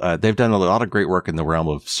Google. They've done a lot of great work in the realm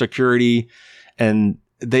of security, and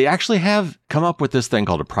they actually have come up with this thing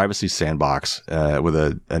called a privacy sandbox with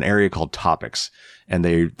an area called topics. And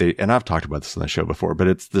and I've talked about this on the show before, but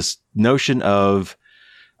it's this notion of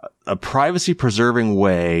a privacy preserving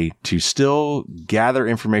way to still gather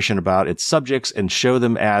information about its subjects and show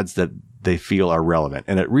them ads that they feel are relevant.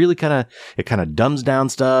 And it really kind of dumbs down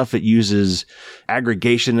stuff. It uses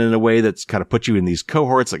aggregation in a way that's kind of put you in these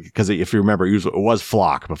cohorts. Because if you remember, it was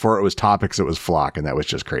Flock. Before it was Topics, it was Flock. And that was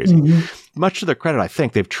just crazy. Mm-hmm. Much to their credit, I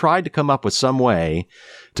think they've tried to come up with some way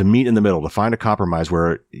to meet in the middle, to find a compromise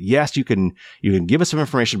where, yes, you can give us some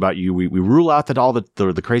information about you. We rule out that all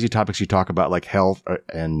the crazy topics you talk about, like health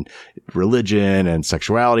and religion and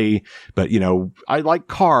sexuality. But, I like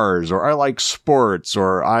cars, or I like sports,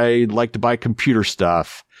 or I like to buy computer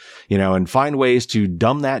stuff, and find ways to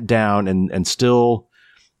dumb that down and still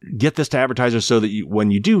get this to advertisers so that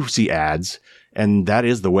when you do see ads, and that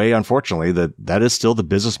is the way, unfortunately, that is still the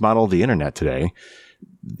business model of the internet today.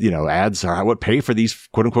 Ads are what pay for these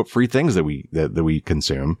quote unquote free things that we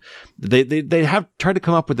consume. They have tried to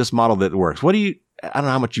come up with this model that works. I don't know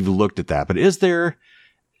how much you've looked at that, but is there,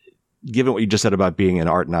 given what you just said about being an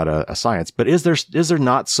art, not a science, but is there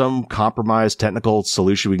not some compromise technical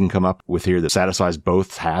solution we can come up with here that satisfies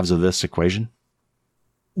both halves of this equation?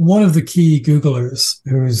 One of the key Googlers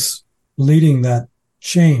who's leading that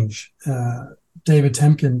change, David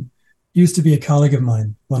Temkin, used to be a colleague of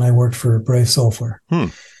mine when I worked for Brave Software.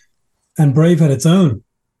 And Brave had its own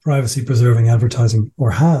privacy-preserving advertising,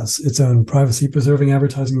 or has its own privacy-preserving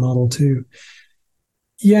advertising model too.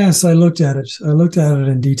 Yes, I looked at it. I looked at it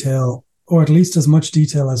in detail, or at least as much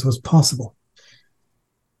detail as was possible.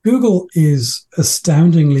 Google is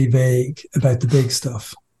astoundingly vague about the big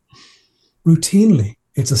stuff. Routinely,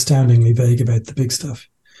 it's astoundingly vague about the big stuff.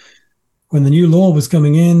 When the new law was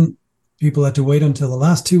coming in, people had to wait until the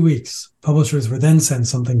last 2 weeks. Publishers were then sent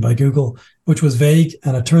something by Google, which was vague,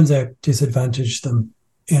 and it turns out disadvantaged them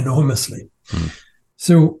enormously.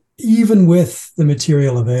 So even with the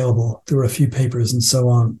material available, there were a few papers and so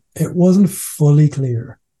on, it wasn't fully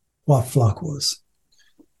clear what FLoC was.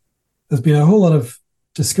 There's been a whole lot of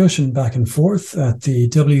discussion back and forth at the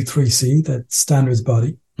W3C, that standards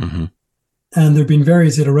body, and there have been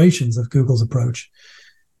various iterations of Google's approach.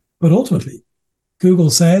 But ultimately,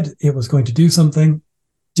 Google said it was going to do something,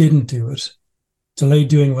 didn't do it, delayed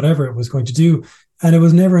doing whatever it was going to do, and it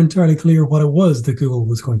was never entirely clear what it was that Google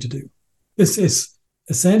was going to do. This is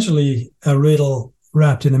essentially a riddle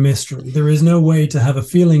wrapped in a mystery. There is no way to have a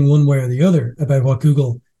feeling one way or the other about what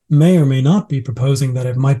Google may or may not be proposing that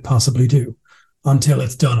it might possibly do until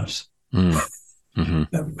it's done it.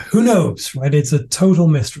 Who knows, right? It's a total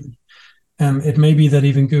mystery. It may be that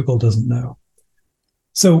even Google doesn't know.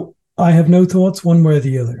 So I have no thoughts one way or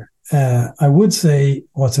the other. I would say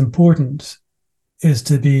what's important is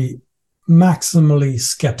to be maximally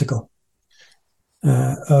skeptical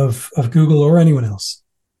of Google or anyone else.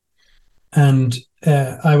 And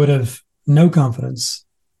I would have no confidence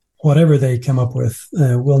whatever they come up with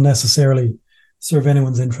will necessarily serve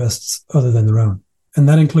anyone's interests other than their own. And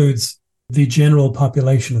that includes the general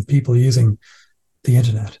population of people using the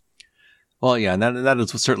internet. Well, yeah, and that is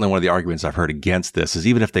certainly one of the arguments I've heard against this, is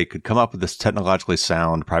even if they could come up with this technologically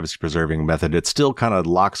sound, privacy-preserving method, it still kind of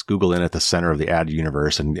locks Google in at the center of the ad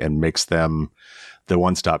universe and makes them the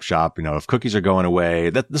one-stop shop. If cookies are going away,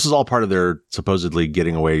 this is all part of their supposedly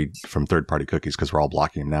getting away from third-party cookies because we're all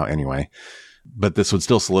blocking them now anyway. But this would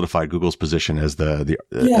still solidify Google's position as the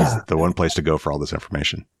one place to go for all this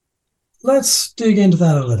information. Let's dig into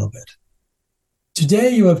that a little bit. Today,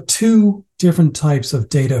 you have two different types of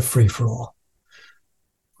data free-for-all.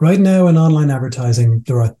 Right now in online advertising,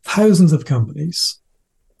 there are thousands of companies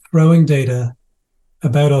throwing data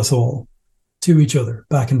about us all to each other,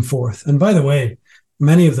 back and forth. And by the way,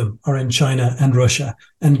 many of them are in China and Russia,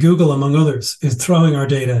 and Google, among others, is throwing our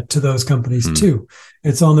data to those companies too.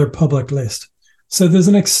 It's on their public list. So there's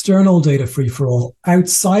an external data free-for-all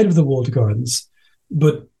outside of the walled gardens,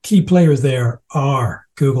 but key players there are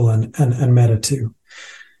Google and Meta too.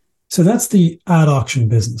 So that's the ad auction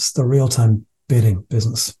business, the real-time bidding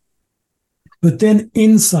business. But then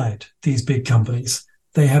inside these big companies,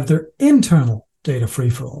 they have their internal data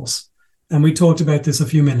free-for-alls. And we talked about this a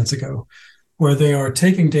few minutes ago, where they are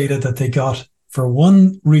taking data that they got for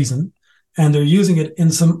one reason, and they're using it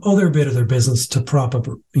in some other bit of their business to prop up,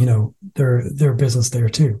 their business there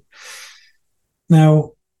too.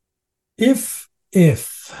 Now, if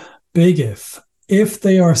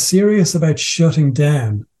they are serious about shutting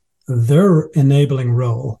down their enabling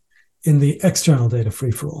role in the external data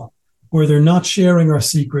free-for-all, where they're not sharing our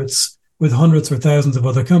secrets with hundreds or thousands of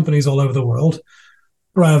other companies all over the world,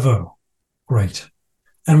 bravo, great.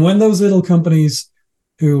 And when those little companies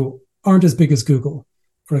who aren't as big as Google,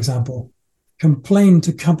 for example, complain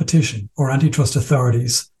to competition or antitrust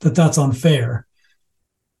authorities that that's unfair,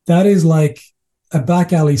 that is like a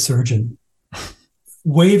back alley surgeon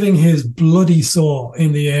waving his bloody saw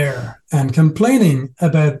in the air and complaining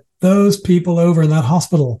about those people over in that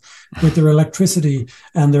hospital with their electricity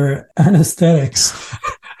and their anesthetics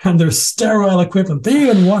and their sterile equipment. They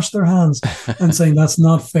even wash their hands and saying that's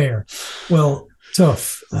not fair. Well,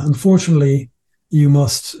 tough. Unfortunately, you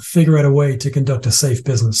must figure out a way to conduct a safe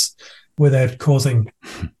business without causing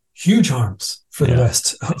huge harms for the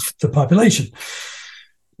rest of the population.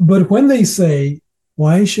 But when they say,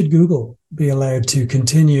 why should Google be allowed to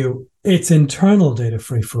continue its internal data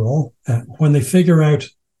free-for-all? When they figure out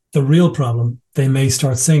the real problem, they may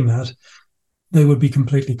start saying that. They would be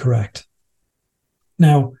completely correct.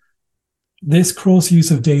 Now, this cross use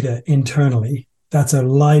of data internally, that's a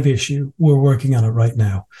live issue. We're working on it right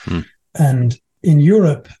now. And in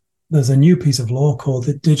Europe, there's a new piece of law called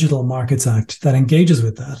the Digital Markets Act that engages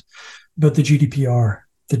with that. But the GDPR,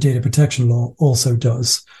 the data protection law, also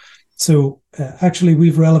does. So actually,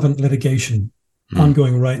 we've relevant litigation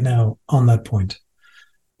ongoing right now on that point.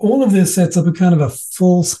 All of this sets up a kind of a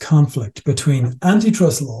false conflict between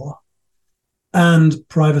antitrust law and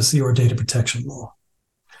privacy or data protection law.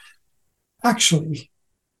 Actually,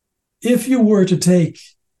 if you were to take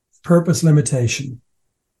purpose limitation,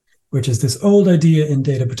 which is this old idea in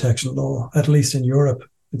data protection law, at least in Europe,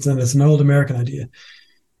 it's an old American idea,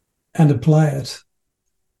 and apply it,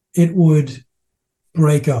 it would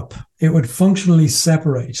break up. It would functionally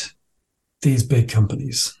separate these big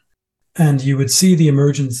companies. And you would see the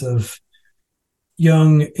emergence of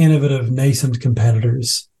young, innovative, nascent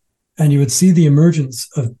competitors. And you would see the emergence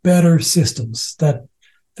of better systems that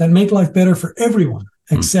make life better for everyone,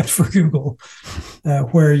 except for Google,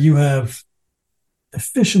 where you have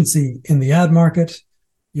efficiency in the ad market.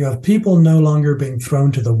 You have people no longer being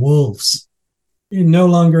thrown to the wolves. You no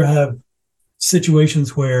longer have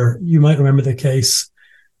situations where, you might remember the case,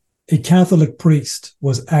 a Catholic priest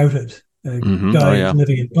was outed, a guy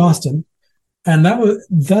living in Boston. And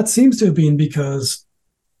that seems to have been because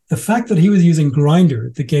the fact that he was using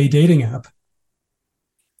Grindr, the gay dating app,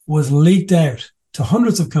 was leaked out to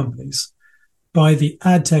hundreds of companies by the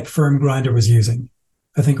ad tech firm Grindr was using.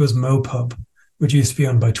 I think it was MoPub, which used to be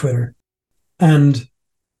owned by Twitter. And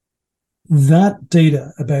that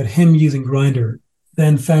data about him using Grindr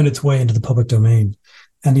then found its way into the public domain,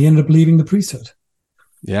 and he ended up leaving the priesthood.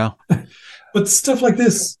 Yeah. But stuff like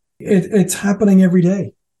this, it's happening every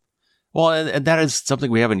day. Well, and that is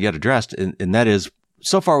something we haven't yet addressed, and that is,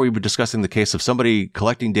 so far we've been discussing the case of somebody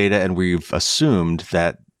collecting data, and we've assumed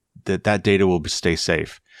that data will stay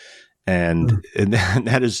safe. And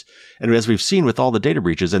that is, and as we've seen with all the data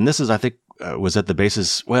breaches, and this is, I think, was at the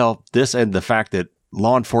basis, well, this and the fact that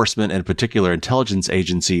law enforcement and in particular intelligence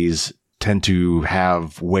agencies tend to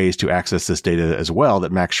have ways to access this data as well,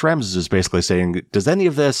 that Max Schrems is basically saying, does any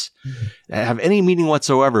of this have any meaning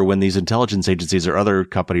whatsoever when these intelligence agencies or other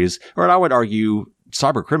companies, or I would argue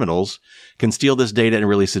cyber criminals, can steal this data and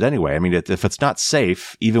release it anyway? I mean, if it's not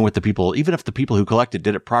safe, even if the people who collect it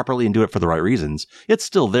did it properly and do it for the right reasons, it's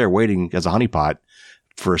still there waiting as a honeypot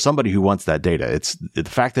for somebody who wants that data. It's the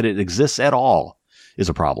fact that it exists at all is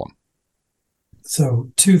a problem.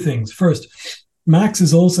 So two things. First, Max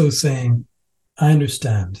is also saying, I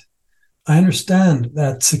understand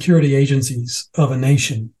that security agencies of a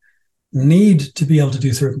nation need to be able to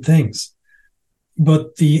do certain things.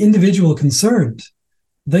 But the individual concerned,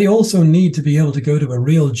 they also need to be able to go to a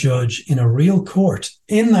real judge in a real court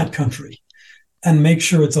in that country and make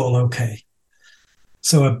sure it's all okay.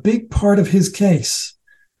 So a big part of his case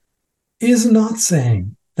is not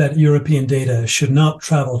saying that European data should not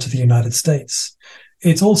travel to the United States.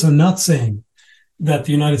 It's also not saying that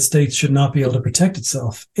the United States should not be able to protect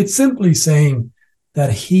itself. It's simply saying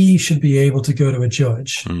that he should be able to go to a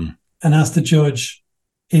judge and ask the judge,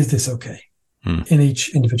 is this okay in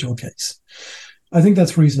each individual case? I think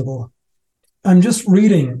that's reasonable. I'm just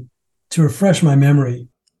reading, to refresh my memory,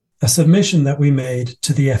 a submission that we made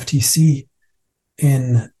to the FTC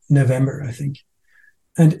in November, I think.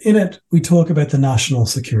 And in it, we talk about the national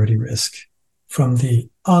security risk from the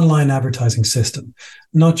online advertising system,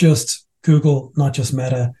 not just Google, not just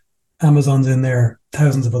Meta, Amazon's in there,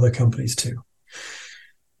 thousands of other companies too.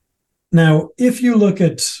 Now, if you look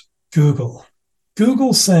at Google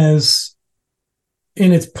says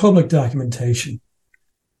in its public documentation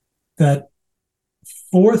that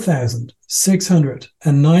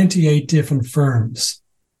 4,698 different firms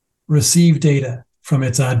receive data from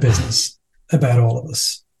its ad business about all of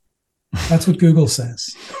us. That's what Google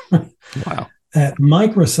says. Wow.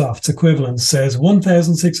 Microsoft's equivalent says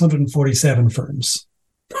 1,647 firms.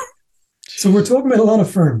 So we're talking about a lot of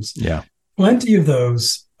firms. Yeah. Plenty of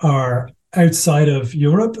those are outside of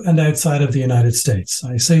Europe and outside of the United States.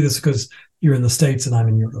 I say this because you're in the States and I'm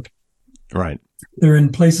in Europe. Right. They're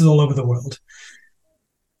in places all over the world,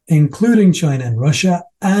 including China and Russia,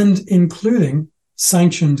 and including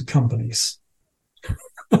sanctioned companies.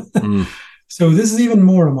 So this is even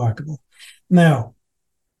more remarkable. Now,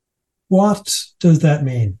 what does that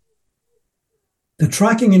mean? The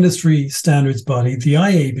Tracking Industry Standards Body, the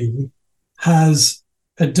IAB, has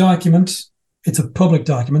a document, it's a public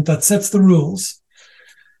document that sets the rules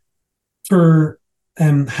for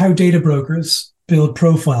how data brokers build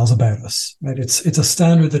profiles about us. Right? It's a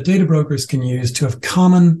standard that data brokers can use to have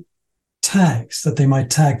common tags that they might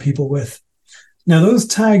tag people with. Now, those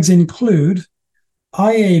tags include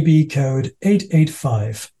IAB code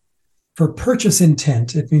 885 for purchase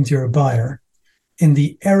intent. It means you're a buyer in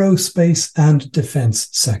the aerospace and defense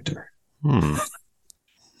sector.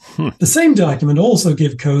 The same document also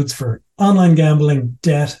gives codes for online gambling,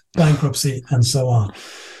 debt, bankruptcy, and so on.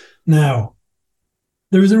 Now,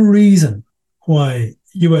 there is a reason why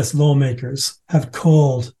US lawmakers have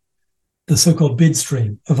called the so-called bid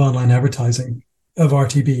stream of online advertising, of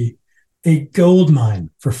RTB, a gold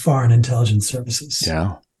mine for foreign intelligence services.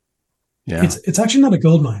 Yeah. It's actually not a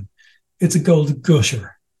gold mine. It's a gold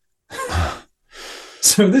gusher.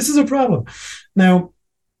 So this is a problem. Now,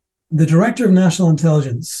 the Director of National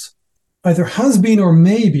Intelligence either has been or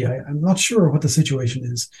may be, I'm not sure what the situation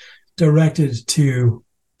is, directed to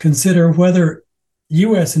consider whether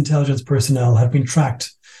US intelligence personnel have been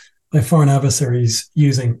tracked by foreign adversaries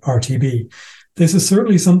using RTB. This is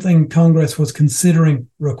certainly something Congress was considering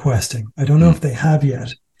requesting. I don't know if they have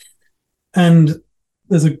yet. And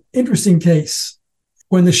there's an interesting case.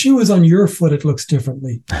 When the shoe is on your foot, it looks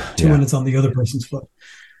differently to when it's on the other person's foot.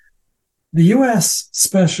 The US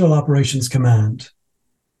Special Operations Command,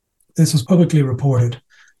 this was publicly reported,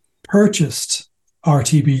 purchased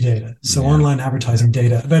RTB data, so online advertising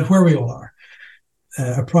data, about where we all are,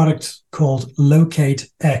 a product called Locate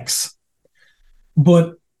X.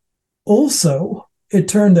 But also, it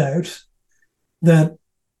turned out that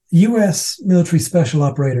US military special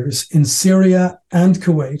operators in Syria and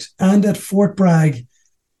Kuwait and at Fort Bragg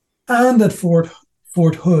and at Fort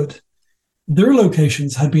Hood, their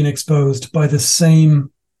locations had been exposed by the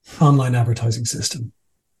same online advertising system.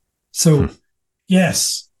 So,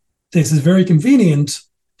 yes, this is very convenient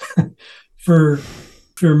for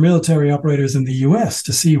military operators in the US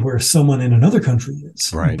to see where someone in another country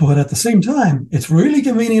is. Right. But at the same time, it's really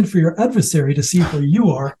convenient for your adversary to see where you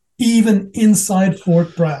are, even inside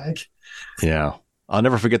Fort Bragg. Yeah. I'll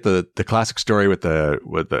never forget the classic story with the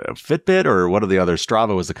Fitbit, or what are the other?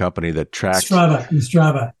 Strava was the company that tracked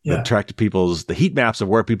Strava, yeah. That tracked the heat maps of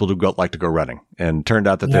where people like to go running. And turned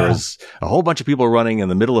out that there was a whole bunch of people running in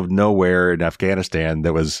the middle of nowhere in Afghanistan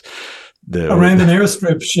that was around an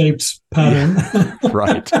airstrip shaped pattern.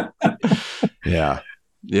 Right. Yeah.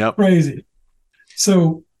 Yep. Crazy.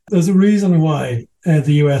 So there's a reason why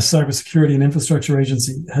the US Cybersecurity and Infrastructure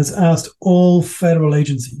Agency has asked all federal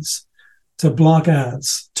agencies to block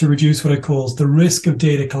ads to reduce what it calls the risk of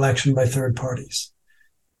data collection by third parties.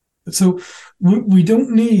 So we don't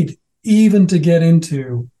need even to get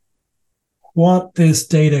into what this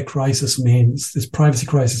data crisis means, this privacy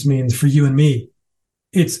crisis means for you and me.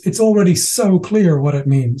 It's already so clear what it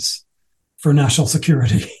means for national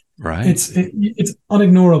security. Right. It's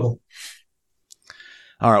unignorable.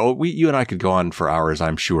 All right. Well, you and I could go on for hours,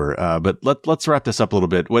 I'm sure. But let's wrap this up a little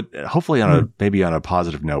bit. Hopefully maybe on a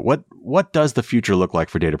positive note. What does the future look like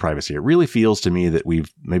for data privacy? It really feels to me that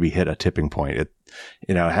we've maybe hit a tipping point.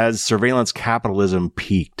 Has surveillance capitalism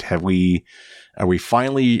peaked? Are we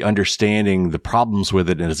finally understanding the problems with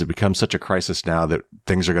it? And has it become such a crisis now that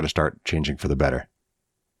things are going to start changing for the better?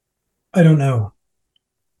 I don't know.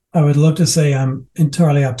 I would love to say I'm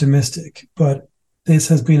entirely optimistic, but this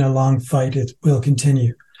has been a long fight. It will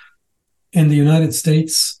continue. In the United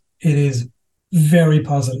States, it is very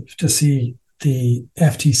positive to see the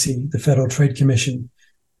FTC, the Federal Trade Commission,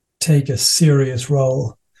 take a serious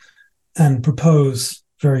role and propose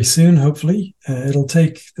very soon, hopefully. There's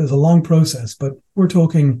a long process, but we're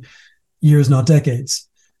talking years, not decades,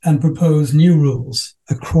 and propose new rules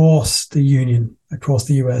across the union, across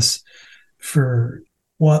the US, for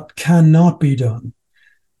what cannot be done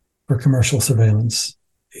for commercial surveillance.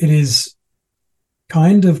 It is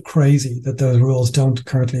kind of crazy that those rules don't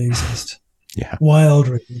currently exist. Yeah. Wild,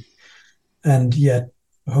 really. And yet,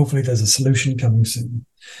 hopefully there's a solution coming soon.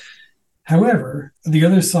 However, the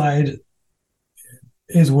other side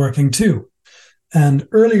is working too. And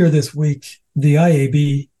earlier this week, the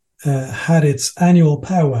IAB had its annual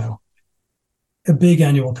powwow, a big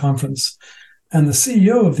annual conference. And the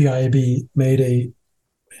CEO of the IAB made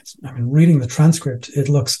reading the transcript, it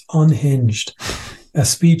looks unhinged. A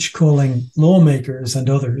speech calling lawmakers and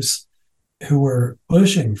others who were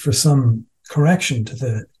pushing for some correction to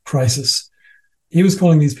the crisis. He was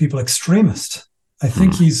calling these people extremist. I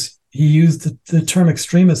think he used the term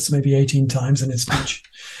extremists maybe 18 times in his speech.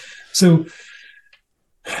 So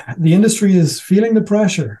the industry is feeling the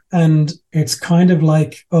pressure, and it's kind of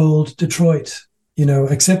like old Detroit,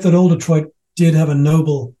 except that old Detroit did have a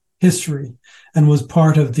noble history and was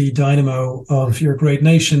part of the dynamo of your great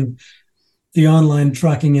nation. The online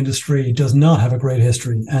tracking industry does not have a great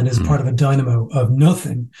history and is part of a dynamo of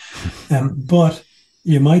nothing. But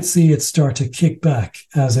you might see it start to kick back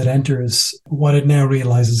as it enters what it now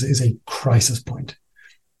realizes is a crisis point.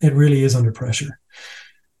 It really is under pressure.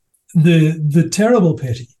 The terrible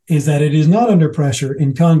pity is that it is not under pressure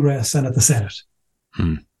in Congress and at the Senate,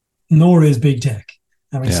 nor is big tech.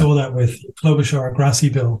 And we saw that with Klobuchar, Grassi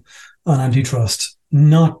bill on antitrust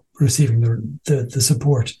not receiving the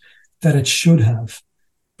support that it should have,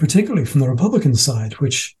 particularly from the Republican side,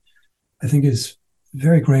 which I think is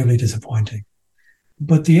very gravely disappointing.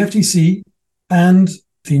 But the FTC and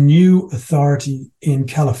the new authority in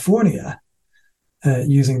California,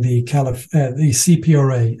 using the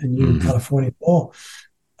CPRA, a new California law,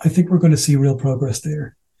 I think we're going to see real progress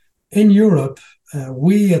there. In Europe,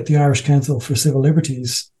 we at the Irish Council for Civil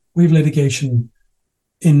Liberties, we have litigation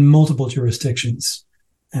in multiple jurisdictions.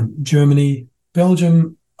 Germany,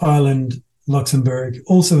 Belgium, Ireland, Luxembourg,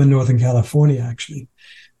 also in Northern California, actually,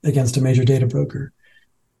 against a major data broker.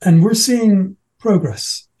 And we're seeing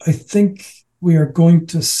progress. I think we are going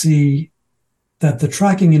to see that the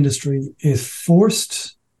tracking industry is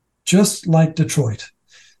forced, just like Detroit,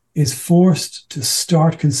 is forced to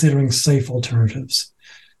start considering safe alternatives.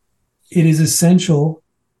 It is essential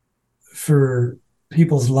for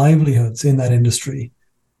people's livelihoods in that industry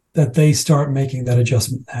that they start making that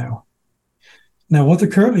adjustment now. Now, what they're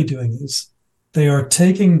currently doing is they are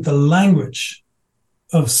taking the language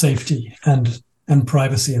of safety and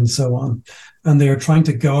privacy and so on, and they are trying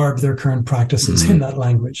to garb their current practices in that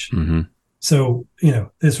language. So,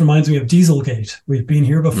 this reminds me of Dieselgate. We've been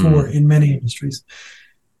here before in many industries.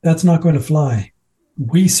 That's not going to fly.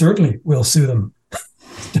 We certainly will sue them.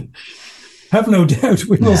 Have no doubt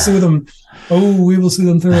we will sue them. Oh, we will sue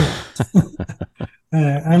them thoroughly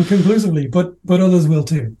and conclusively, but others will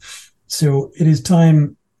too. So it is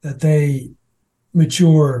time that they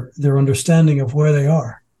mature their understanding of where they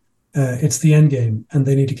are. It's the end game, and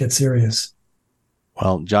they need to get serious.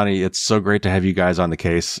 Well, Johnny, it's so great to have you guys on the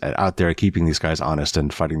case, out there keeping these guys honest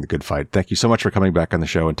and fighting the good fight. Thank you so much for coming back on the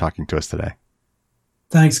show and talking to us today.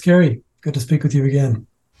 Thanks, Kerry. Good to speak with you again.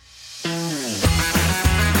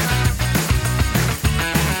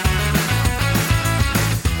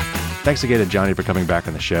 Thanks again to Johnny for coming back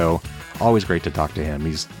on the show. Always great to talk to him.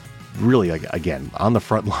 He's really, again, on the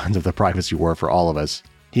front lines of the privacy war for all of us.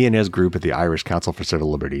 He and his group at the Irish Council for Civil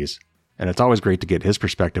Liberties. And it's always great to get his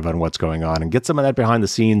perspective on what's going on and get some of that behind the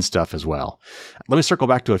scenes stuff as well. Let me circle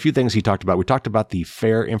back to a few things he talked about. We talked about the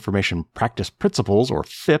Fair Information Practice Principles, or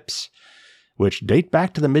FIPS, which date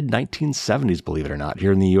back to the mid-1970s, believe it or not,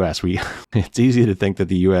 here in the U.S. It's easy to think that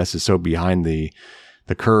the U.S. is so behind the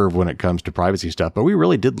curve when it comes to privacy stuff, but we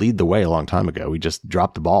really did lead the way a long time ago. We just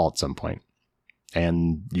dropped the ball at some point.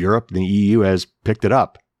 And Europe, the EU, has picked it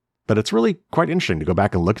up. But it's really quite interesting to go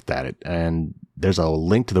back and look at that. And there's a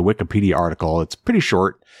link to the Wikipedia article. It's pretty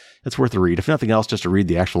short. It's worth a read. If nothing else, just to read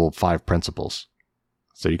the actual 5 principles.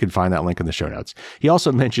 So you can find that link in the show notes. He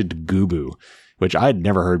also mentioned GUBU, which I had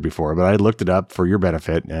never heard before, but I looked it up for your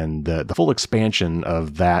benefit. And the full expansion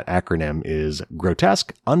of that acronym is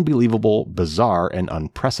grotesque, unbelievable, bizarre, and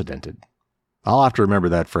unprecedented. I'll have to remember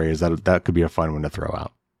that phrase. That could be a fun one to throw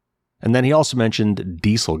out. And then he also mentioned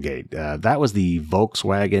Dieselgate. That was the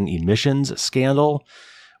Volkswagen emissions scandal,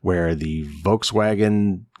 where the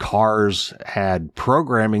Volkswagen cars had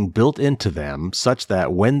programming built into them such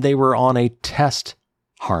that when they were on a test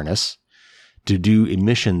harness to do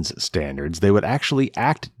emissions standards, they would actually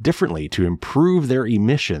act differently to improve their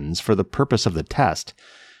emissions for the purpose of the test,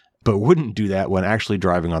 but wouldn't do that when actually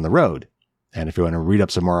driving on the road. And if you want to read up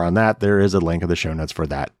some more on that, there is a link in the show notes for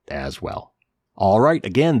that as well. All right.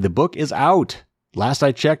 Again, the book is out. Last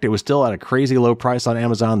I checked, it was still at a crazy low price on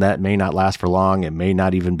Amazon. That may not last for long. It may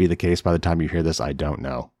not even be the case by the time you hear this. I don't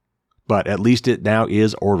know. But at least it now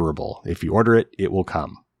is orderable. If you order it, it will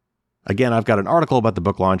come. Again, I've got an article about the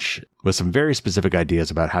book launch with some very specific ideas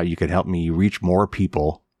about how you can help me reach more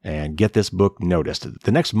people and get this book noticed.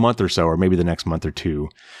 The next month or so, or maybe the next month or two,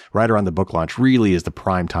 right around the book launch, really is the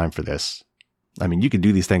prime time for this. I mean, you can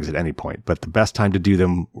do these things at any point, but the best time to do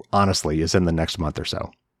them, honestly, is in the next month or so.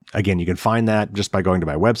 Again, you can find that just by going to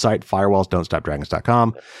my website,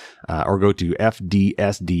 firewallsdon'tstopdragons.com, or go to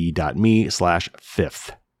fdsd.me/fifth.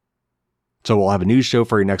 So we'll have a news show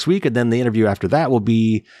for you next week, and then the interview after that will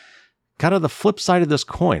be kind of the flip side of this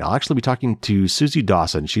coin. I'll actually be talking to Susie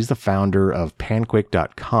Dawson. She's the founder of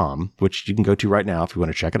Panquake.com, which you can go to right now if you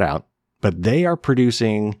want to check it out. But they are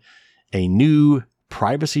producing a new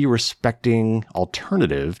privacy-respecting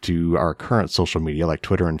alternative to our current social media like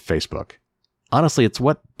Twitter and Facebook. Honestly, it's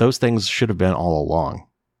what those things should have been all along,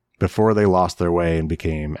 before they lost their way and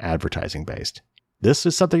became advertising-based. This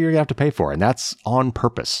is something you're going to have to pay for, and that's on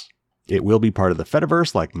purpose. It will be part of the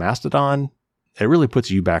Fediverse like Mastodon, It really puts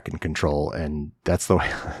you back in control, and that's the way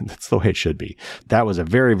it should be. That was a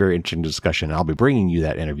very, very interesting discussion. I'll be bringing you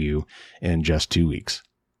that interview in just 2 weeks.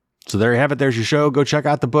 So there you have it. There's your show. Go check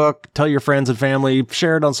out the book. Tell your friends and family.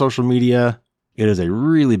 Share it on social media. It is a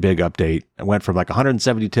really big update. It went from like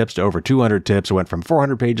 170 tips to over 200 tips. It went from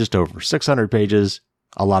 400 pages to over 600 pages,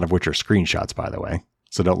 a lot of which are screenshots, by the way.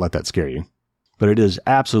 So don't let that scare you. But it is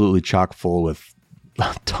absolutely chock full with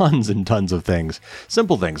tons and tons of things,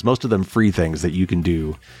 simple things, most of them free things that you can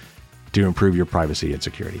do to improve your privacy and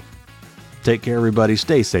security. Take care, everybody.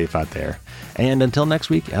 Stay safe out there. And until next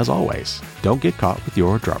week, as always, don't get caught with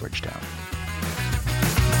your drawbridge down.